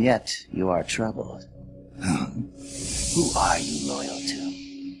 And yet, you are troubled. Who are you loyal to?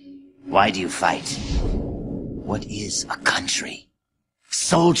 Why do you fight? What is a country?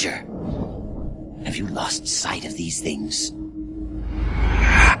 Soldier? Have you lost sight of these things?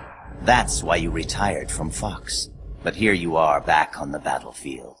 That's why you retired from Fox. But here you are back on the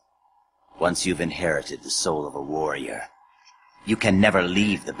battlefield. Once you've inherited the soul of a warrior, you can never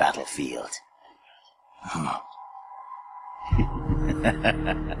leave the battlefield.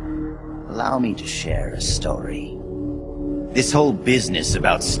 Allow me to share a story. This whole business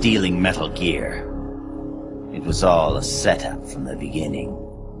about stealing Metal Gear, it was all a setup from the beginning.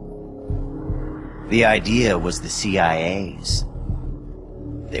 The idea was the CIA's.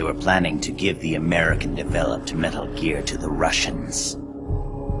 They were planning to give the American-developed Metal Gear to the Russians,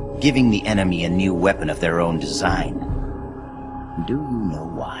 giving the enemy a new weapon of their own design. Do you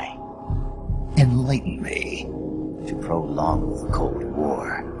know why? Enlighten me. To prolong the Cold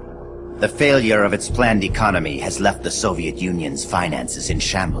War. The failure of its planned economy has left the Soviet Union's finances in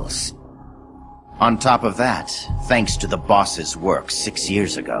shambles. On top of that, thanks to the boss's work 6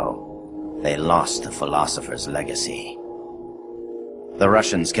 years ago, they lost the philosopher's legacy. The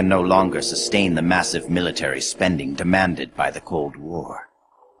Russians can no longer sustain the massive military spending demanded by the Cold War.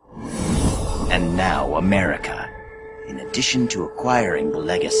 And now America, in addition to acquiring the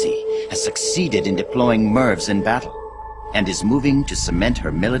legacy, has succeeded in deploying MIRVs in battle, and is moving to cement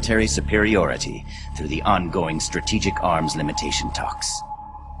her military superiority through the ongoing strategic arms limitation talks.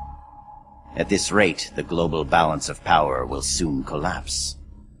 At this rate, the global balance of power will soon collapse,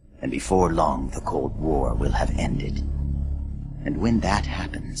 and before long the Cold War will have ended. And when that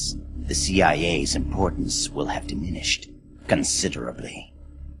happens, the CIA's importance will have diminished considerably.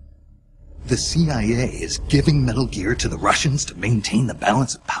 The CIA is giving Metal Gear to the Russians to maintain the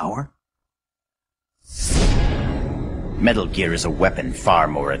balance of power? Metal Gear is a weapon far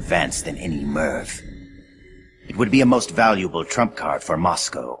more advanced than any MIRV. It would be a most valuable trump card for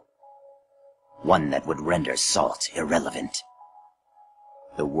Moscow. One that would render SALT irrelevant.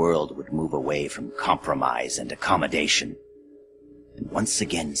 The world would move away from compromise and accommodation, and once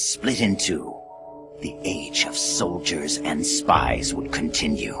again split in two. The age of soldiers and spies would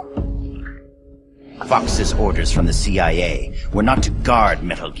continue. Fox's orders from the CIA were not to guard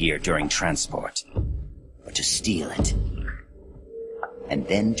Metal Gear during transport, but to steal it, and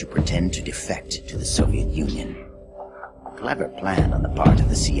then to pretend to defect to the Soviet Union. A clever plan on the part of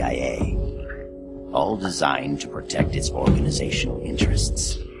the CIA, all designed to protect its organizational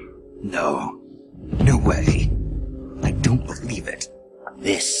interests. No. No way. I don't believe it.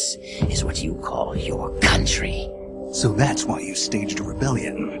 This is what you call your country. So that's why you staged a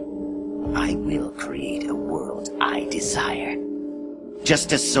rebellion. I will create a world I desire.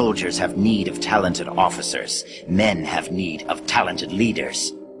 Just as soldiers have need of talented officers, men have need of talented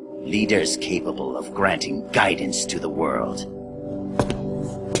leaders. Leaders capable of granting guidance to the world.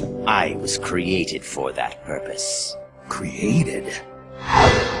 I was created for that purpose. Created?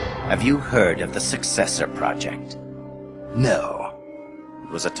 Have you heard of the Successor Project? No.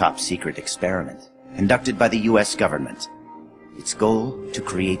 It was a top-secret experiment conducted by the US government. Its goal, to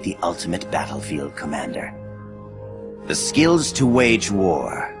create the ultimate battlefield commander. The skills to wage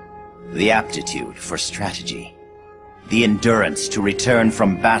war, the aptitude for strategy, the endurance to return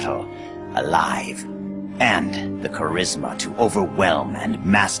from battle alive, and the charisma to overwhelm and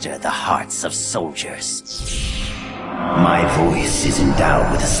master the hearts of soldiers. My voice is endowed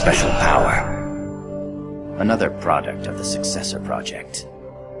with a special power. Another product of the Successor Project.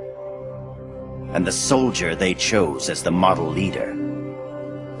 And the soldier they chose as the model leader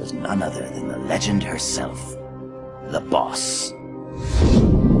was none other than the legend herself, the Boss.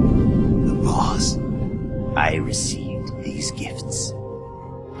 The Boss? I received these gifts.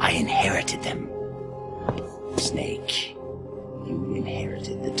 I inherited them. Snake, you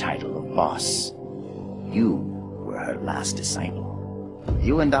inherited the title of Boss. You were her last disciple.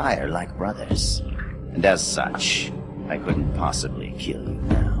 You and I are like brothers. And as such, I couldn't possibly kill you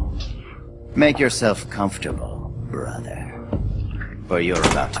now. Make yourself comfortable, brother. For you're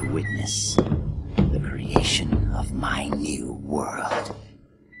about to witness the creation of my new world.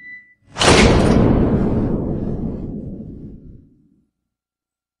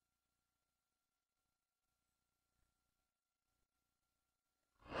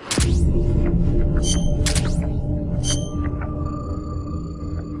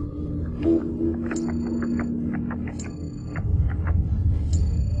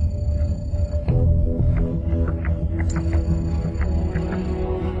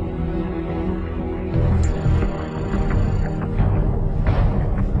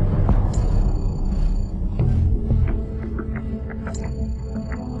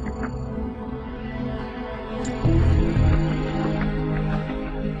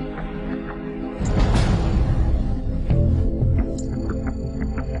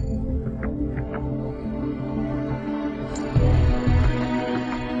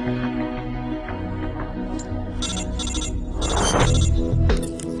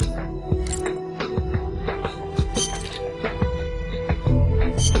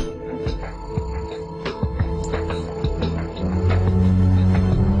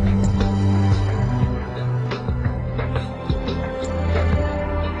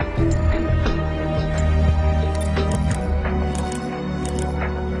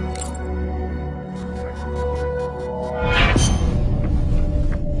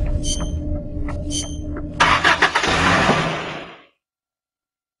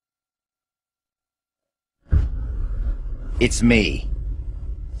 It's me.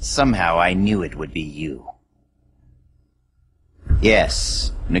 Somehow I knew it would be you.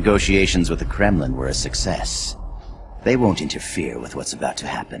 Yes, negotiations with the Kremlin were a success. They won't interfere with what's about to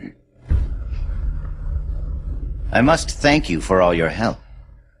happen. I must thank you for all your help.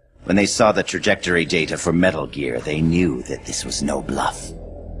 When they saw the trajectory data for Metal Gear, they knew that this was no bluff.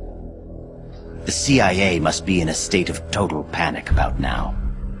 The CIA must be in a state of total panic about now.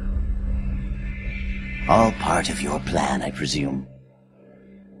 All part of your plan, I presume.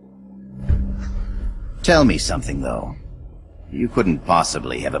 Tell me something, though. You couldn't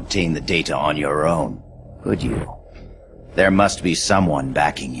possibly have obtained the data on your own, could you? There must be someone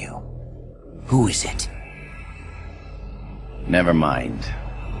backing you. Who is it? Never mind.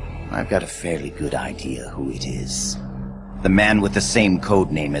 I've got a fairly good idea who it is. The man with the same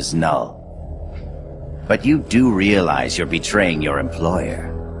codename as Null. But you do realize you're betraying your employer,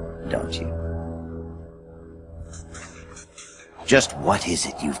 don't you? Just what is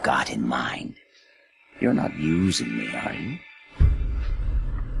it you've got in mind? You're not using me, are you?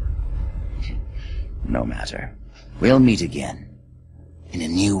 No matter. We'll meet again. In a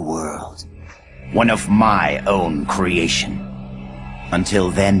new world. One of my own creation. Until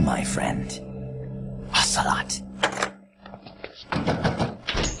then, my friend. Ocelot.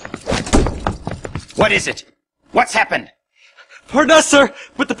 What is it? What's happened? Pardon us, sir,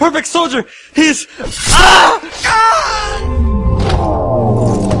 but the perfect soldier, he's... Ah! Ah!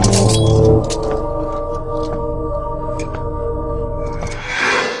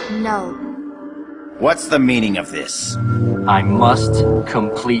 No. What's the meaning of this? I must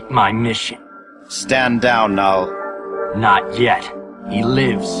complete my mission. Stand down, Null. Not yet. He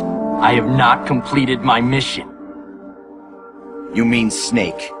lives. I have not completed my mission. You mean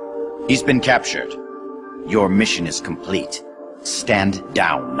Snake? He's been captured. Your mission is complete. Stand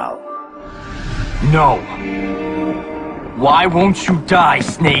down, Null. No. Why won't you die,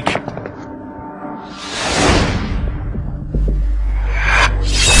 Snake?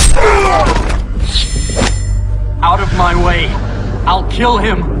 Out of my way. I'll kill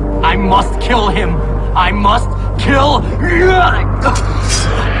him. I must kill him. I must kill...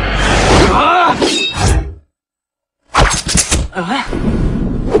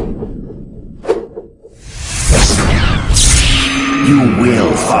 You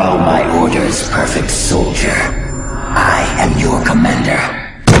will follow my orders, perfect soldier. I am your commander.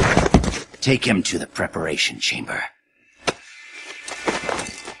 Take him to the preparation chamber.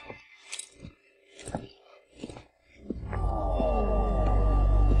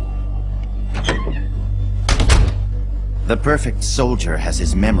 The perfect soldier has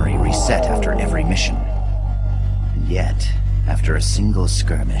his memory reset after every mission. And yet, after a single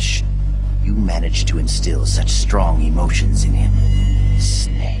skirmish, you managed to instill such strong emotions in him.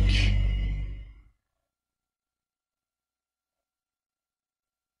 Snake.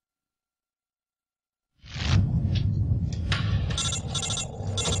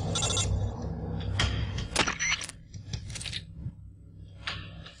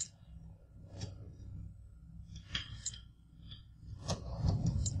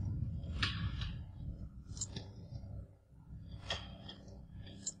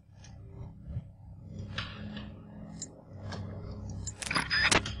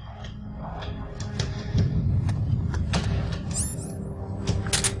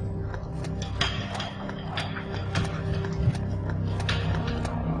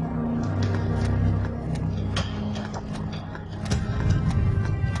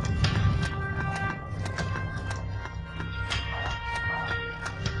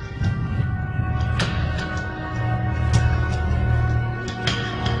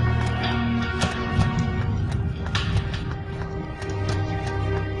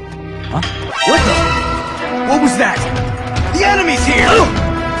 What was that? The enemy's here!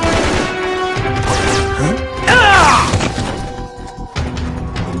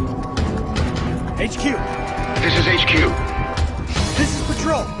 HQ. This is HQ. This is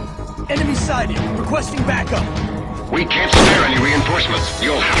Patrol. Enemy sighted. Requesting backup. We can't spare any reinforcements.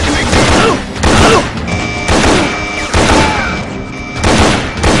 You'll have to make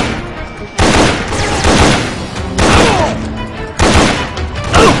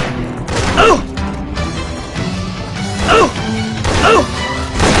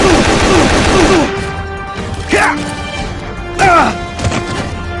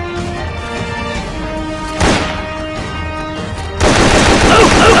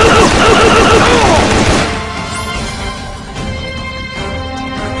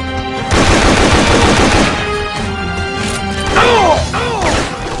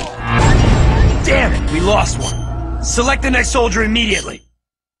Lost one. Select the next soldier immediately.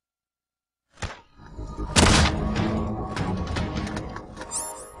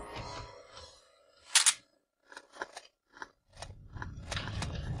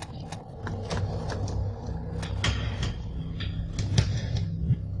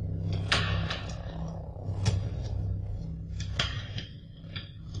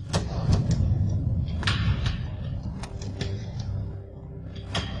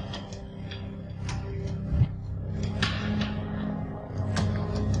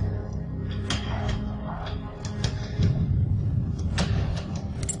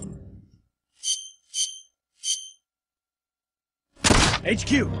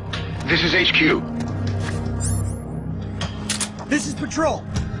 HQ. This is HQ. This is Patrol.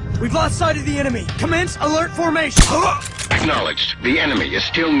 We've lost sight of the enemy. Commence alert formation. Acknowledged. The enemy is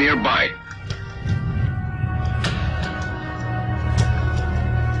still nearby.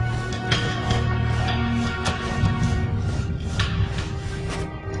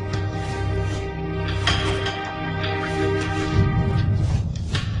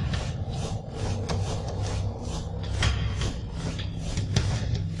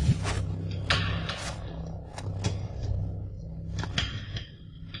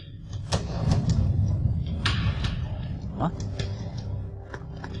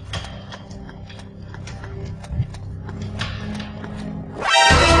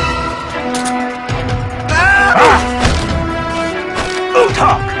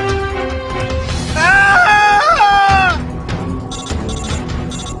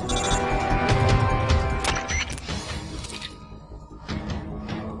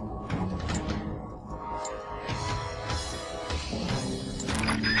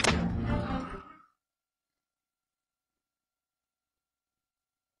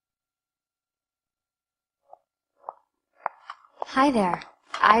 Hi there.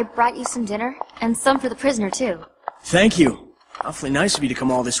 I brought you some dinner, and some for the prisoner, too. Thank you. Awfully nice of you to come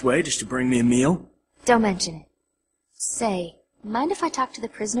all this way just to bring me a meal. Don't mention it. Say, mind if I talk to the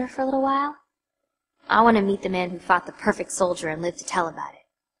prisoner for a little while? I want to meet the man who fought the perfect soldier and lived to tell about it.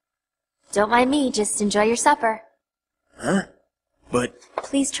 Don't mind me, just enjoy your supper. Huh? But...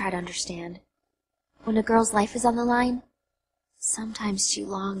 Please try to understand. When a girl's life is on the line, sometimes she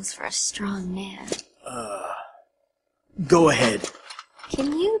longs for a strong man. Go ahead.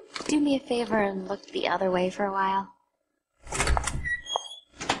 Can you do me a favor and look the other way for a while?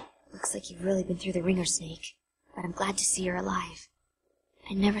 Looks like you've really been through the ringer, Snake, but I'm glad to see you're alive.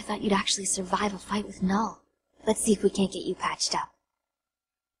 I never thought you'd actually survive a fight with Null. Let's see if we can't get you patched up.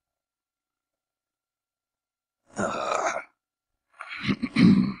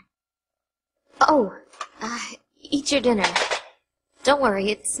 Eat your dinner. Don't worry,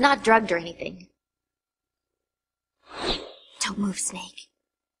 it's not drugged or anything. Don't move, Snake.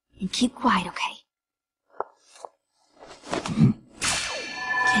 And keep quiet, okay? Can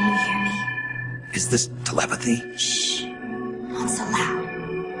you hear me? Is this telepathy? Shh. Not so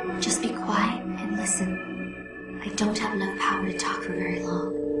loud. Just be quiet and listen. I don't have enough power to talk for very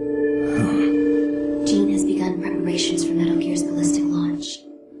long. Gene has begun preparations for Metal Gear's ballistic launch.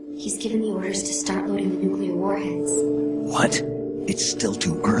 He's given the orders to start loading the nuclear warheads. What? It's still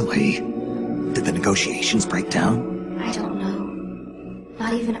too early. Did the negotiations break down? I don't know.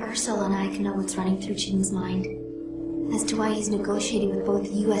 Not even Ursula and I can know what's running through Gene's mind. As to why he's negotiating with both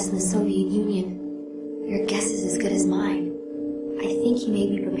the US and the Soviet Union, your guess is as good as mine. I think he may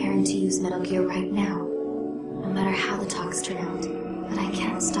be preparing to use Metal Gear right now, no matter how the talks turn out. But I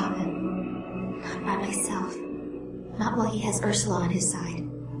can't stop him. Not by myself. Not while he has Ursula on his side.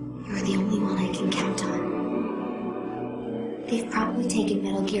 You're the only one I can count on. They've probably taken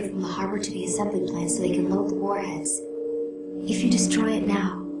Metal Gear from the harbor to the assembly plant so they can load the warheads. If you destroy it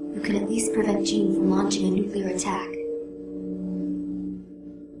now, you can at least prevent Gene from launching a nuclear attack.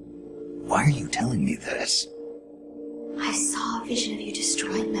 Why are you telling me this? I saw a vision of you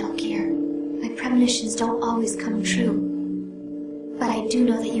destroying Metal Gear. My premonitions don't always come true. But I do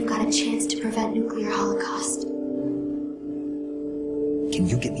know that you've got a chance to prevent nuclear holocaust. Can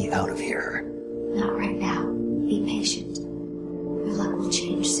you get me out of here? Not right now. Be patient. Your luck will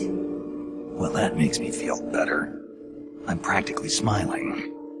change soon. Well, that makes me feel better. I'm practically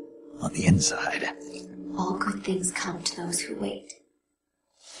smiling. On the inside. All good things come to those who wait.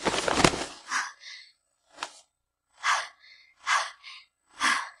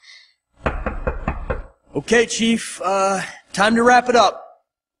 Okay, Chief, time to wrap it up.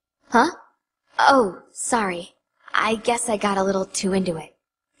 Huh? Oh, sorry. I guess I got a little too into it.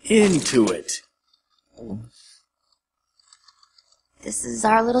 Into it. This is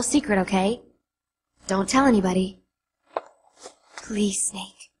our little secret, okay? Don't tell anybody. Please,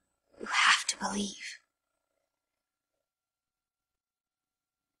 Snake. You have to believe.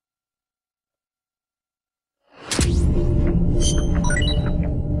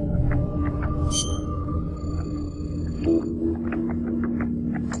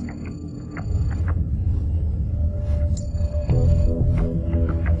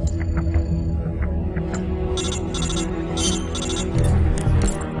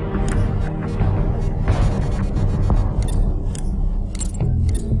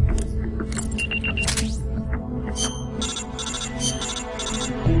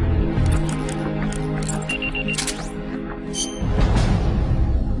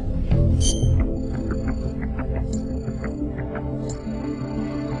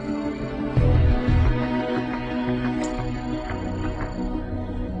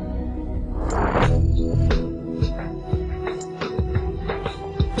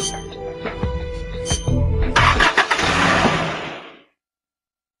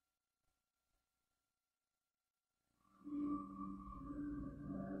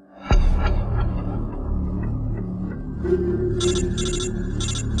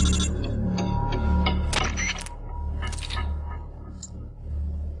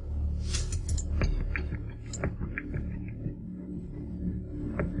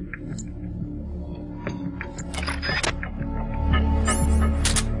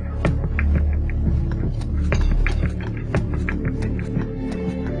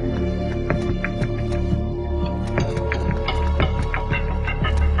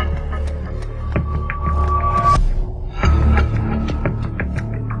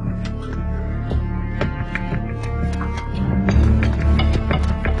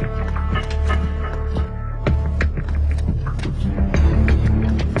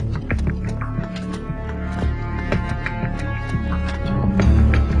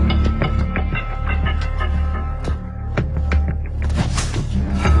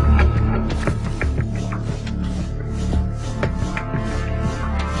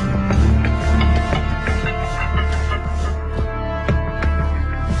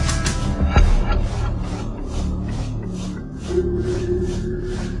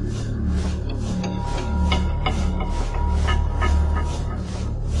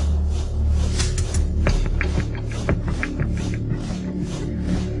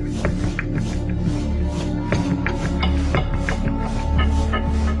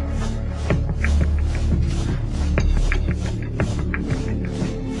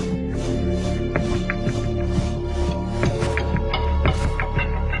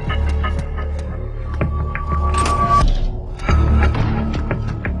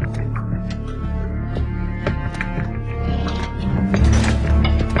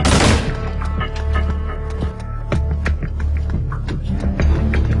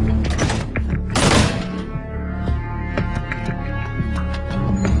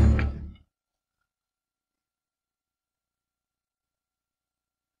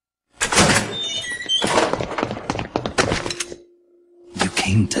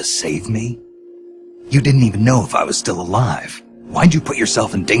 To save me? You didn't even know if I was still alive. Why'd you put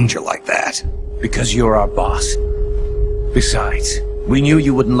yourself in danger like that? Because you're our boss. Besides, we knew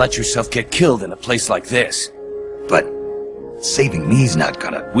you wouldn't let yourself get killed in a place like this. But saving me's not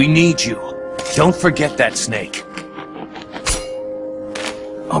gonna... We need you. Don't forget that, Snake.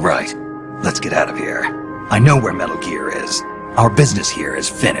 All right, let's get out of here. I know where Metal Gear is. Our business here is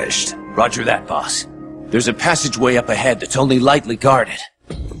finished. Roger that, boss. There's a passageway up ahead that's only lightly guarded.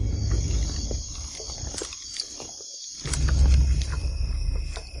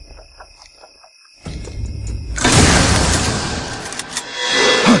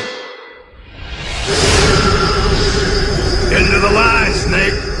 Into the line,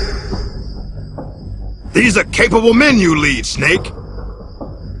 Snake. These are capable men you lead, Snake.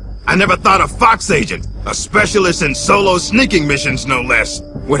 I never thought a Fox agent, a specialist in solo sneaking missions no less,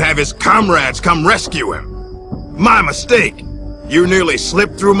 would have his comrades come rescue him. My mistake. You nearly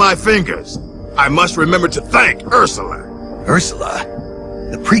slipped through my fingers. I must remember to thank Ursula. Ursula?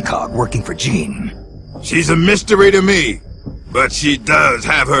 The precog working for Jean. She's a mystery to me, but she does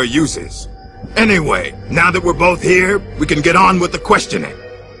have her uses. Anyway, now that we're both here, we can get on with the questioning.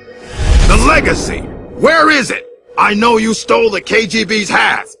 The legacy! Where is it? I know you stole the KGB's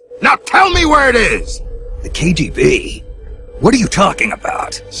half. Now tell me where it is! The KGB? What are you talking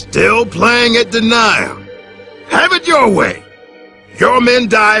about? Still playing at denial. Have it your way. Your men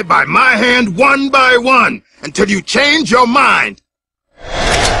die by my hand one by one, until you change your mind.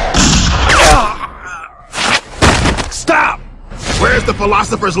 Stop! Where's the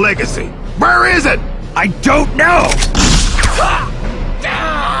philosopher's legacy? Where is it? I don't know!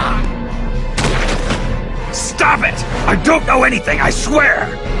 Stop it! I don't know anything, I swear!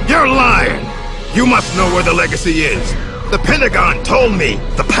 You're lying! You must know where the legacy is. The Pentagon told me.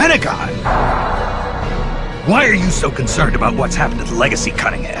 The Pentagon? Why are you so concerned about what's happened to the legacy,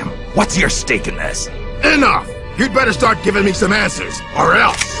 Cunningham? What's your stake in this? Enough! You'd better start giving me some answers, or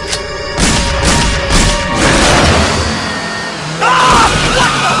else.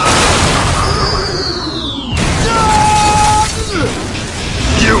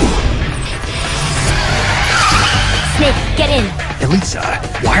 You! Snake, get in. Elisa,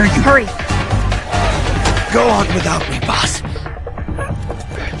 why are you... Hurry. Go on without me, boss.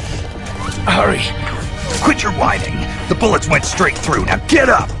 Hurry. Quit your whining. The bullets went straight through. Now get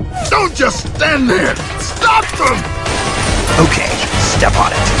up! Don't just stand there! Stop them! Okay, step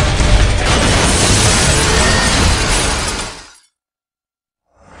on it.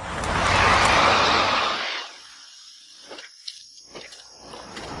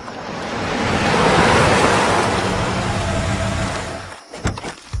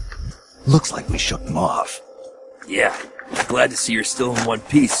 Looks like we shook them off. Yeah, glad to see you're still in one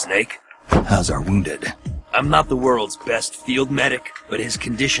piece, Snake. How's our wounded? I'm not the world's best field medic, but his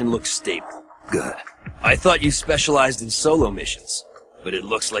condition looks stable. Good. I thought you specialized in solo missions, but it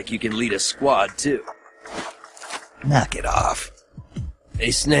looks like you can lead a squad, too. Knock it off.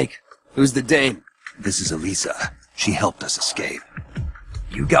 Hey, Snake, who's the dame? This is Elisa. She helped us escape.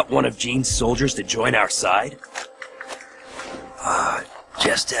 You got one of Jean's soldiers to join our side?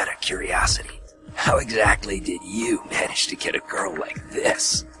 Just out of curiosity, how exactly did you manage to get a girl like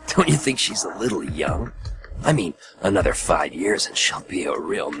this? Don't you think she's a little young? I mean, another 5 years and she'll be a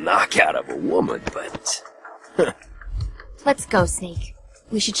real knockout of a woman, but... Let's go, Snake.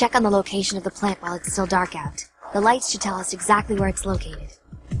 We should check on the location of the plant while it's still dark out. The lights should tell us exactly where it's located.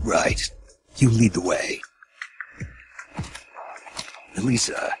 Right. You lead the way.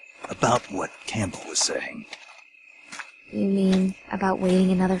 Elisa, about what Campbell was saying. You mean about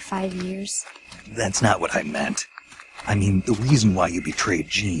waiting another 5 years? That's not what I meant. I mean, the reason why you betrayed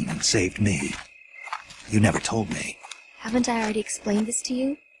Jean and saved me. You never told me. Haven't I already explained this to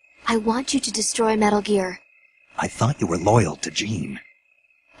you? I want you to destroy Metal Gear. I thought you were loyal to Jean.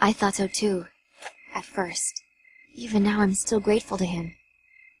 I thought so too. At first. Even now I'm still grateful to him.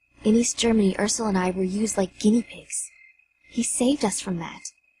 In East Germany, Ursula and I were used like guinea pigs. He saved us from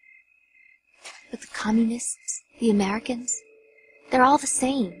that. But the communists, the Americans, they're all the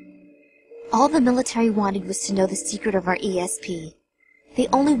same. All the military wanted was to know the secret of our ESP. They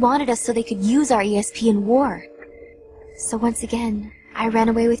only wanted us so they could use our ESP in war. So once again, I ran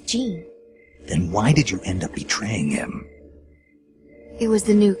away with Jean. Then why did you end up betraying him? It was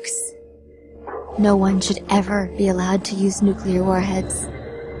the nukes. No one should ever be allowed to use nuclear warheads.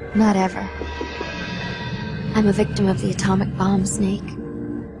 Not ever. I'm a victim of the atomic bomb, Snake.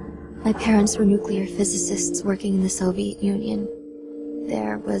 My parents were nuclear physicists working in the Soviet Union.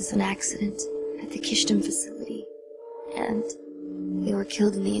 There was an accident at the Kishtim facility, and they were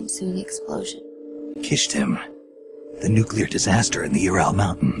killed in the ensuing explosion. Kishtim? The nuclear disaster in the Ural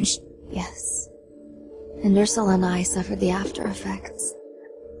Mountains. Yes. And Ursula and I suffered the after effects.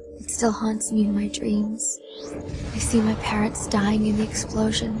 It still haunts me in my dreams. I see my parents dying in the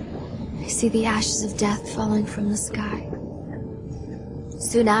explosion. I see the ashes of death falling from the sky.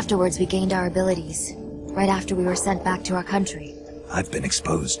 Soon afterwards, we gained our abilities. Right after we were sent back to our country. I've been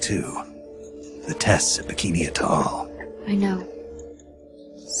exposed too. The tests at Bikini Atoll. I know.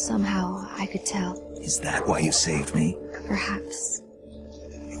 Somehow, I could tell. Is that why you saved me? Perhaps.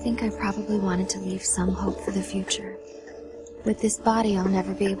 I think I probably wanted to leave some hope for the future. With this body, I'll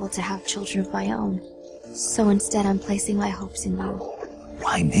never be able to have children of my own. So instead, I'm placing my hopes in you.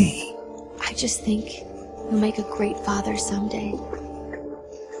 Why me? I just think you'll make a great father someday.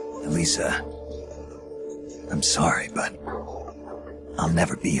 Elisa, I'm sorry, but I'll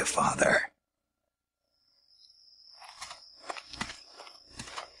never be a father.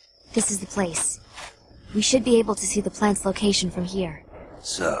 This is the place. We should be able to see the plant's location from here.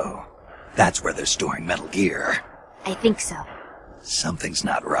 So, that's where they're storing Metal Gear. I think so. Something's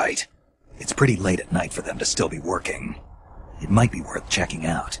not right. It's pretty late at night for them to still be working. It might be worth checking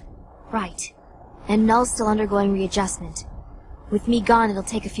out. Right. And Null's still undergoing readjustment. With me gone, it'll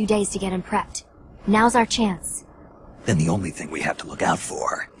take a few days to get him prepped. Now's our chance. Then the only thing we have to look out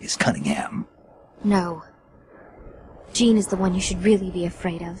for is Cunningham. No. Jean is the one you should really be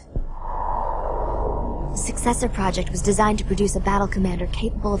afraid of. The Successor Project was designed to produce a battle commander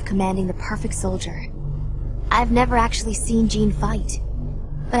capable of commanding the perfect soldier. I've never actually seen Jean fight,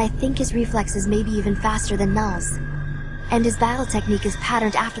 but I think his reflexes may be even faster than Null's. And his battle technique is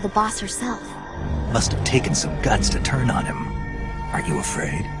patterned after the boss herself. Must have taken some guts to turn on him. Aren't you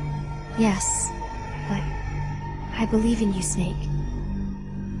afraid? Yes, but I believe in you, Snake.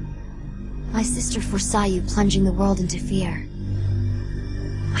 My sister foresaw you plunging the world into fear.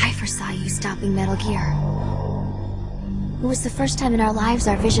 I foresaw you stopping Metal Gear. It was the first time in our lives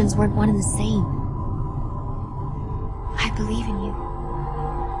our visions weren't one and the same. I believe in you.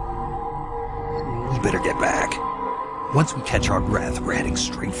 We better get back. Once we catch our breath, we're heading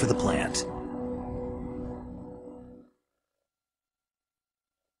straight for the plant.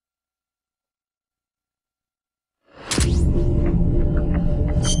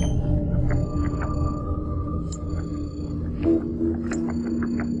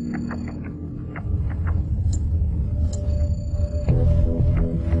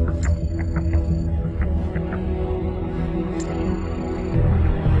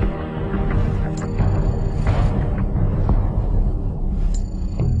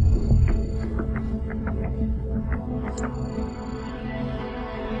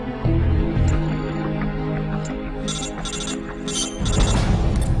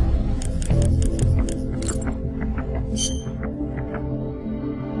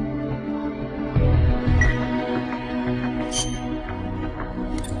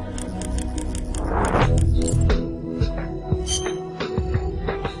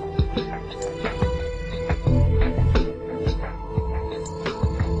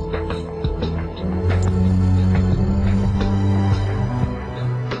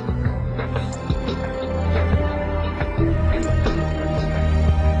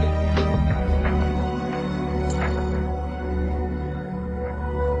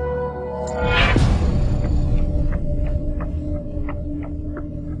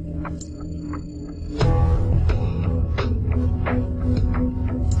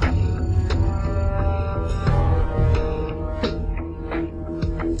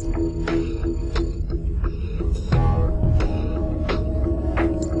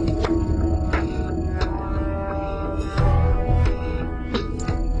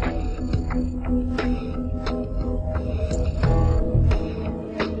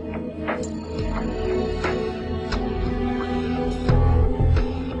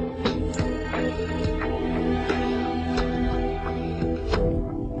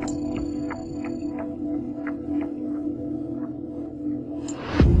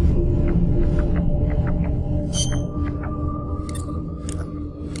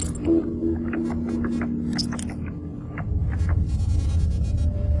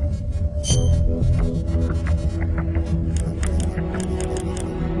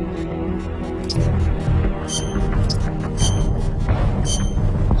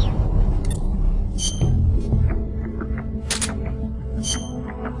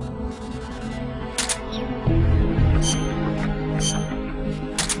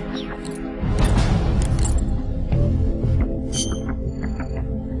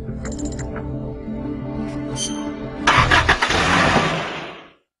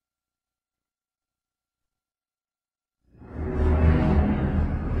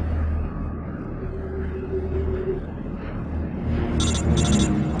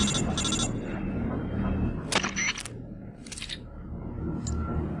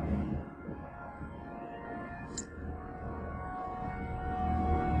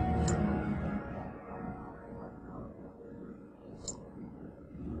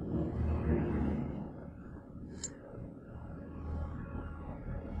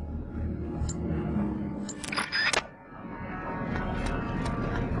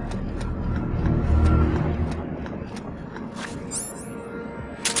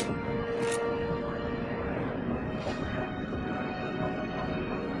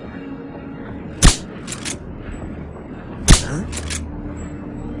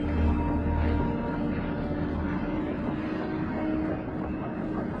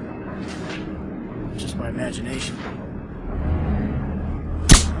 imagination.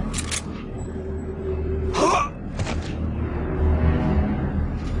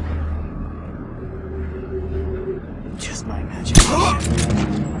 Just my imagination.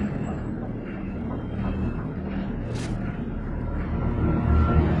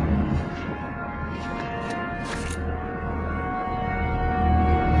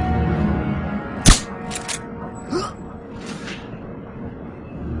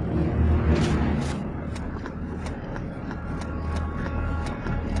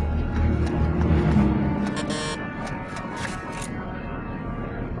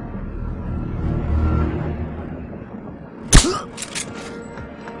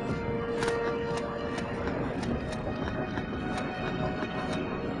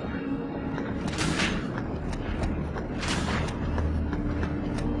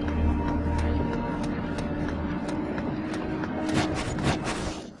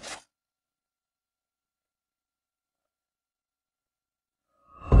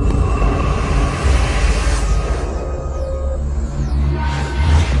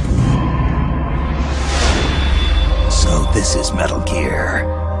 This is Metal Gear.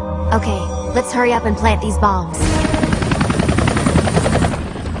 Okay, let's hurry up and plant these bombs.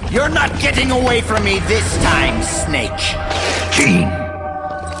 You're not getting away from me this time, Snake. Gene.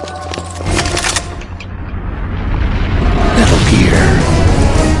 Metal Gear.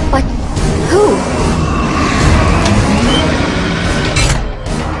 What? Who?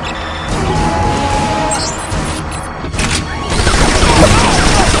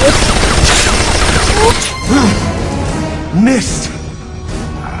 Missed!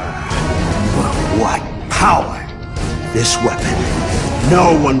 What power! This weapon.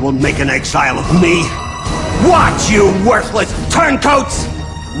 No one will make an exile of me! Watch, you worthless turncoats!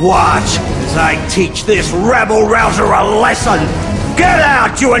 Watch as I teach this rebel-rouser a lesson! Get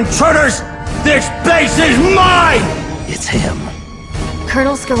out, you intruders! This base is mine! It's him.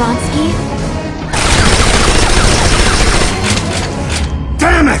 Colonel Skoronsky?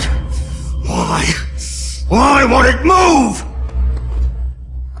 Damn it! Why won't it move?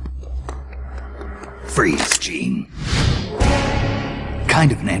 Freeze, Gene.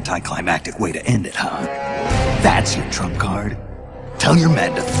 Kind of an anticlimactic way to end it, huh? That's your trump card? Tell your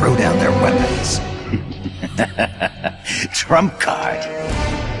men to throw down their weapons. Trump card?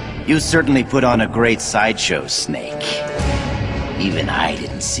 You certainly put on a great sideshow, Snake. Even I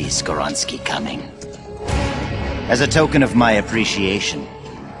didn't see Skoronsky coming. As a token of my appreciation,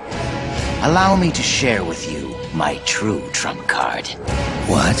 allow me to share with you my true trump card.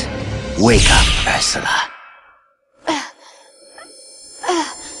 What? Wake up, Ursula.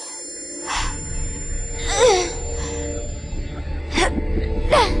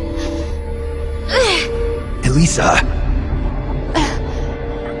 Elisa!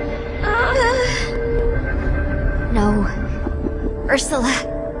 No.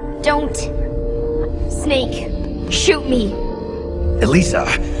 Ursula, don't. Snake, shoot me. Elisa,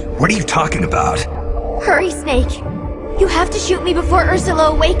 what are you talking about? Hurry, Snake. You have to shoot me before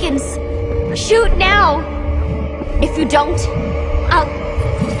Ursula awakens. Shoot now. If you don't, I'll...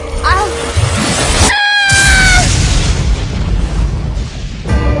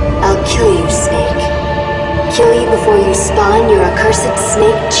 I'll kill you, Snake. Kill you before you spawn your accursed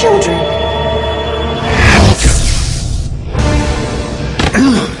snake children.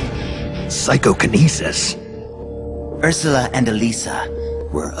 Psychokinesis. Ursula and Elisa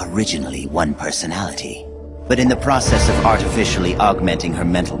were originally one personality, but in the process of artificially augmenting her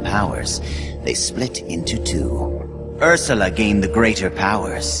mental powers, they split into two. Ursula gained the greater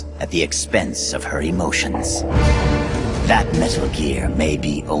powers at the expense of her emotions. That Metal Gear may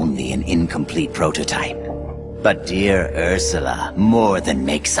be only an incomplete prototype, but dear Ursula more than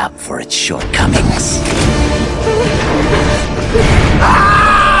makes up for its shortcomings.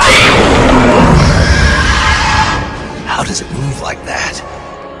 How does it move like that?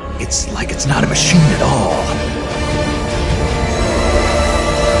 It's like it's not a machine at all.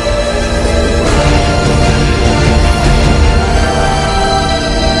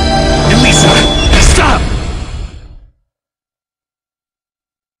 Elisa, stop!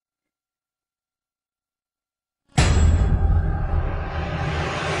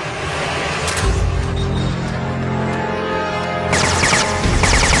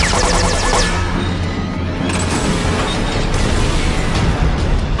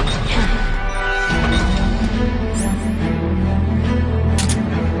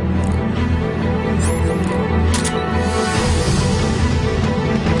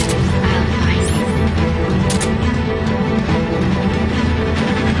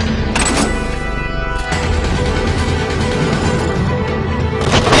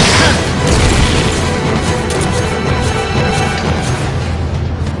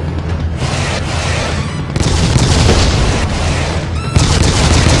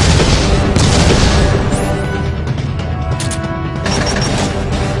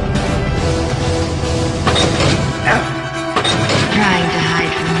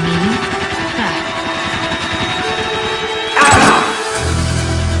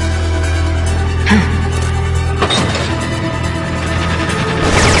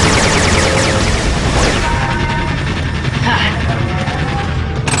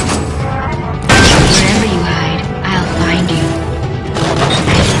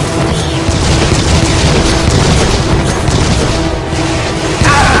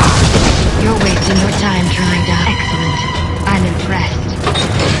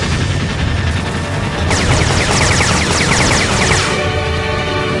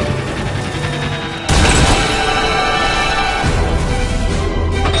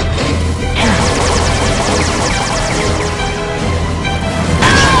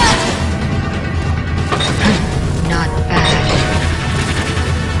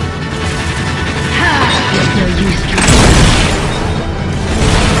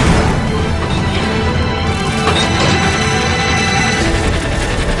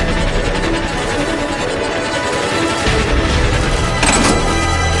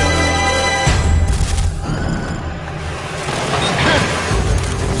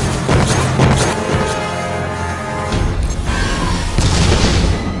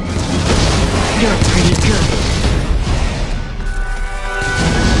 You're pretty good.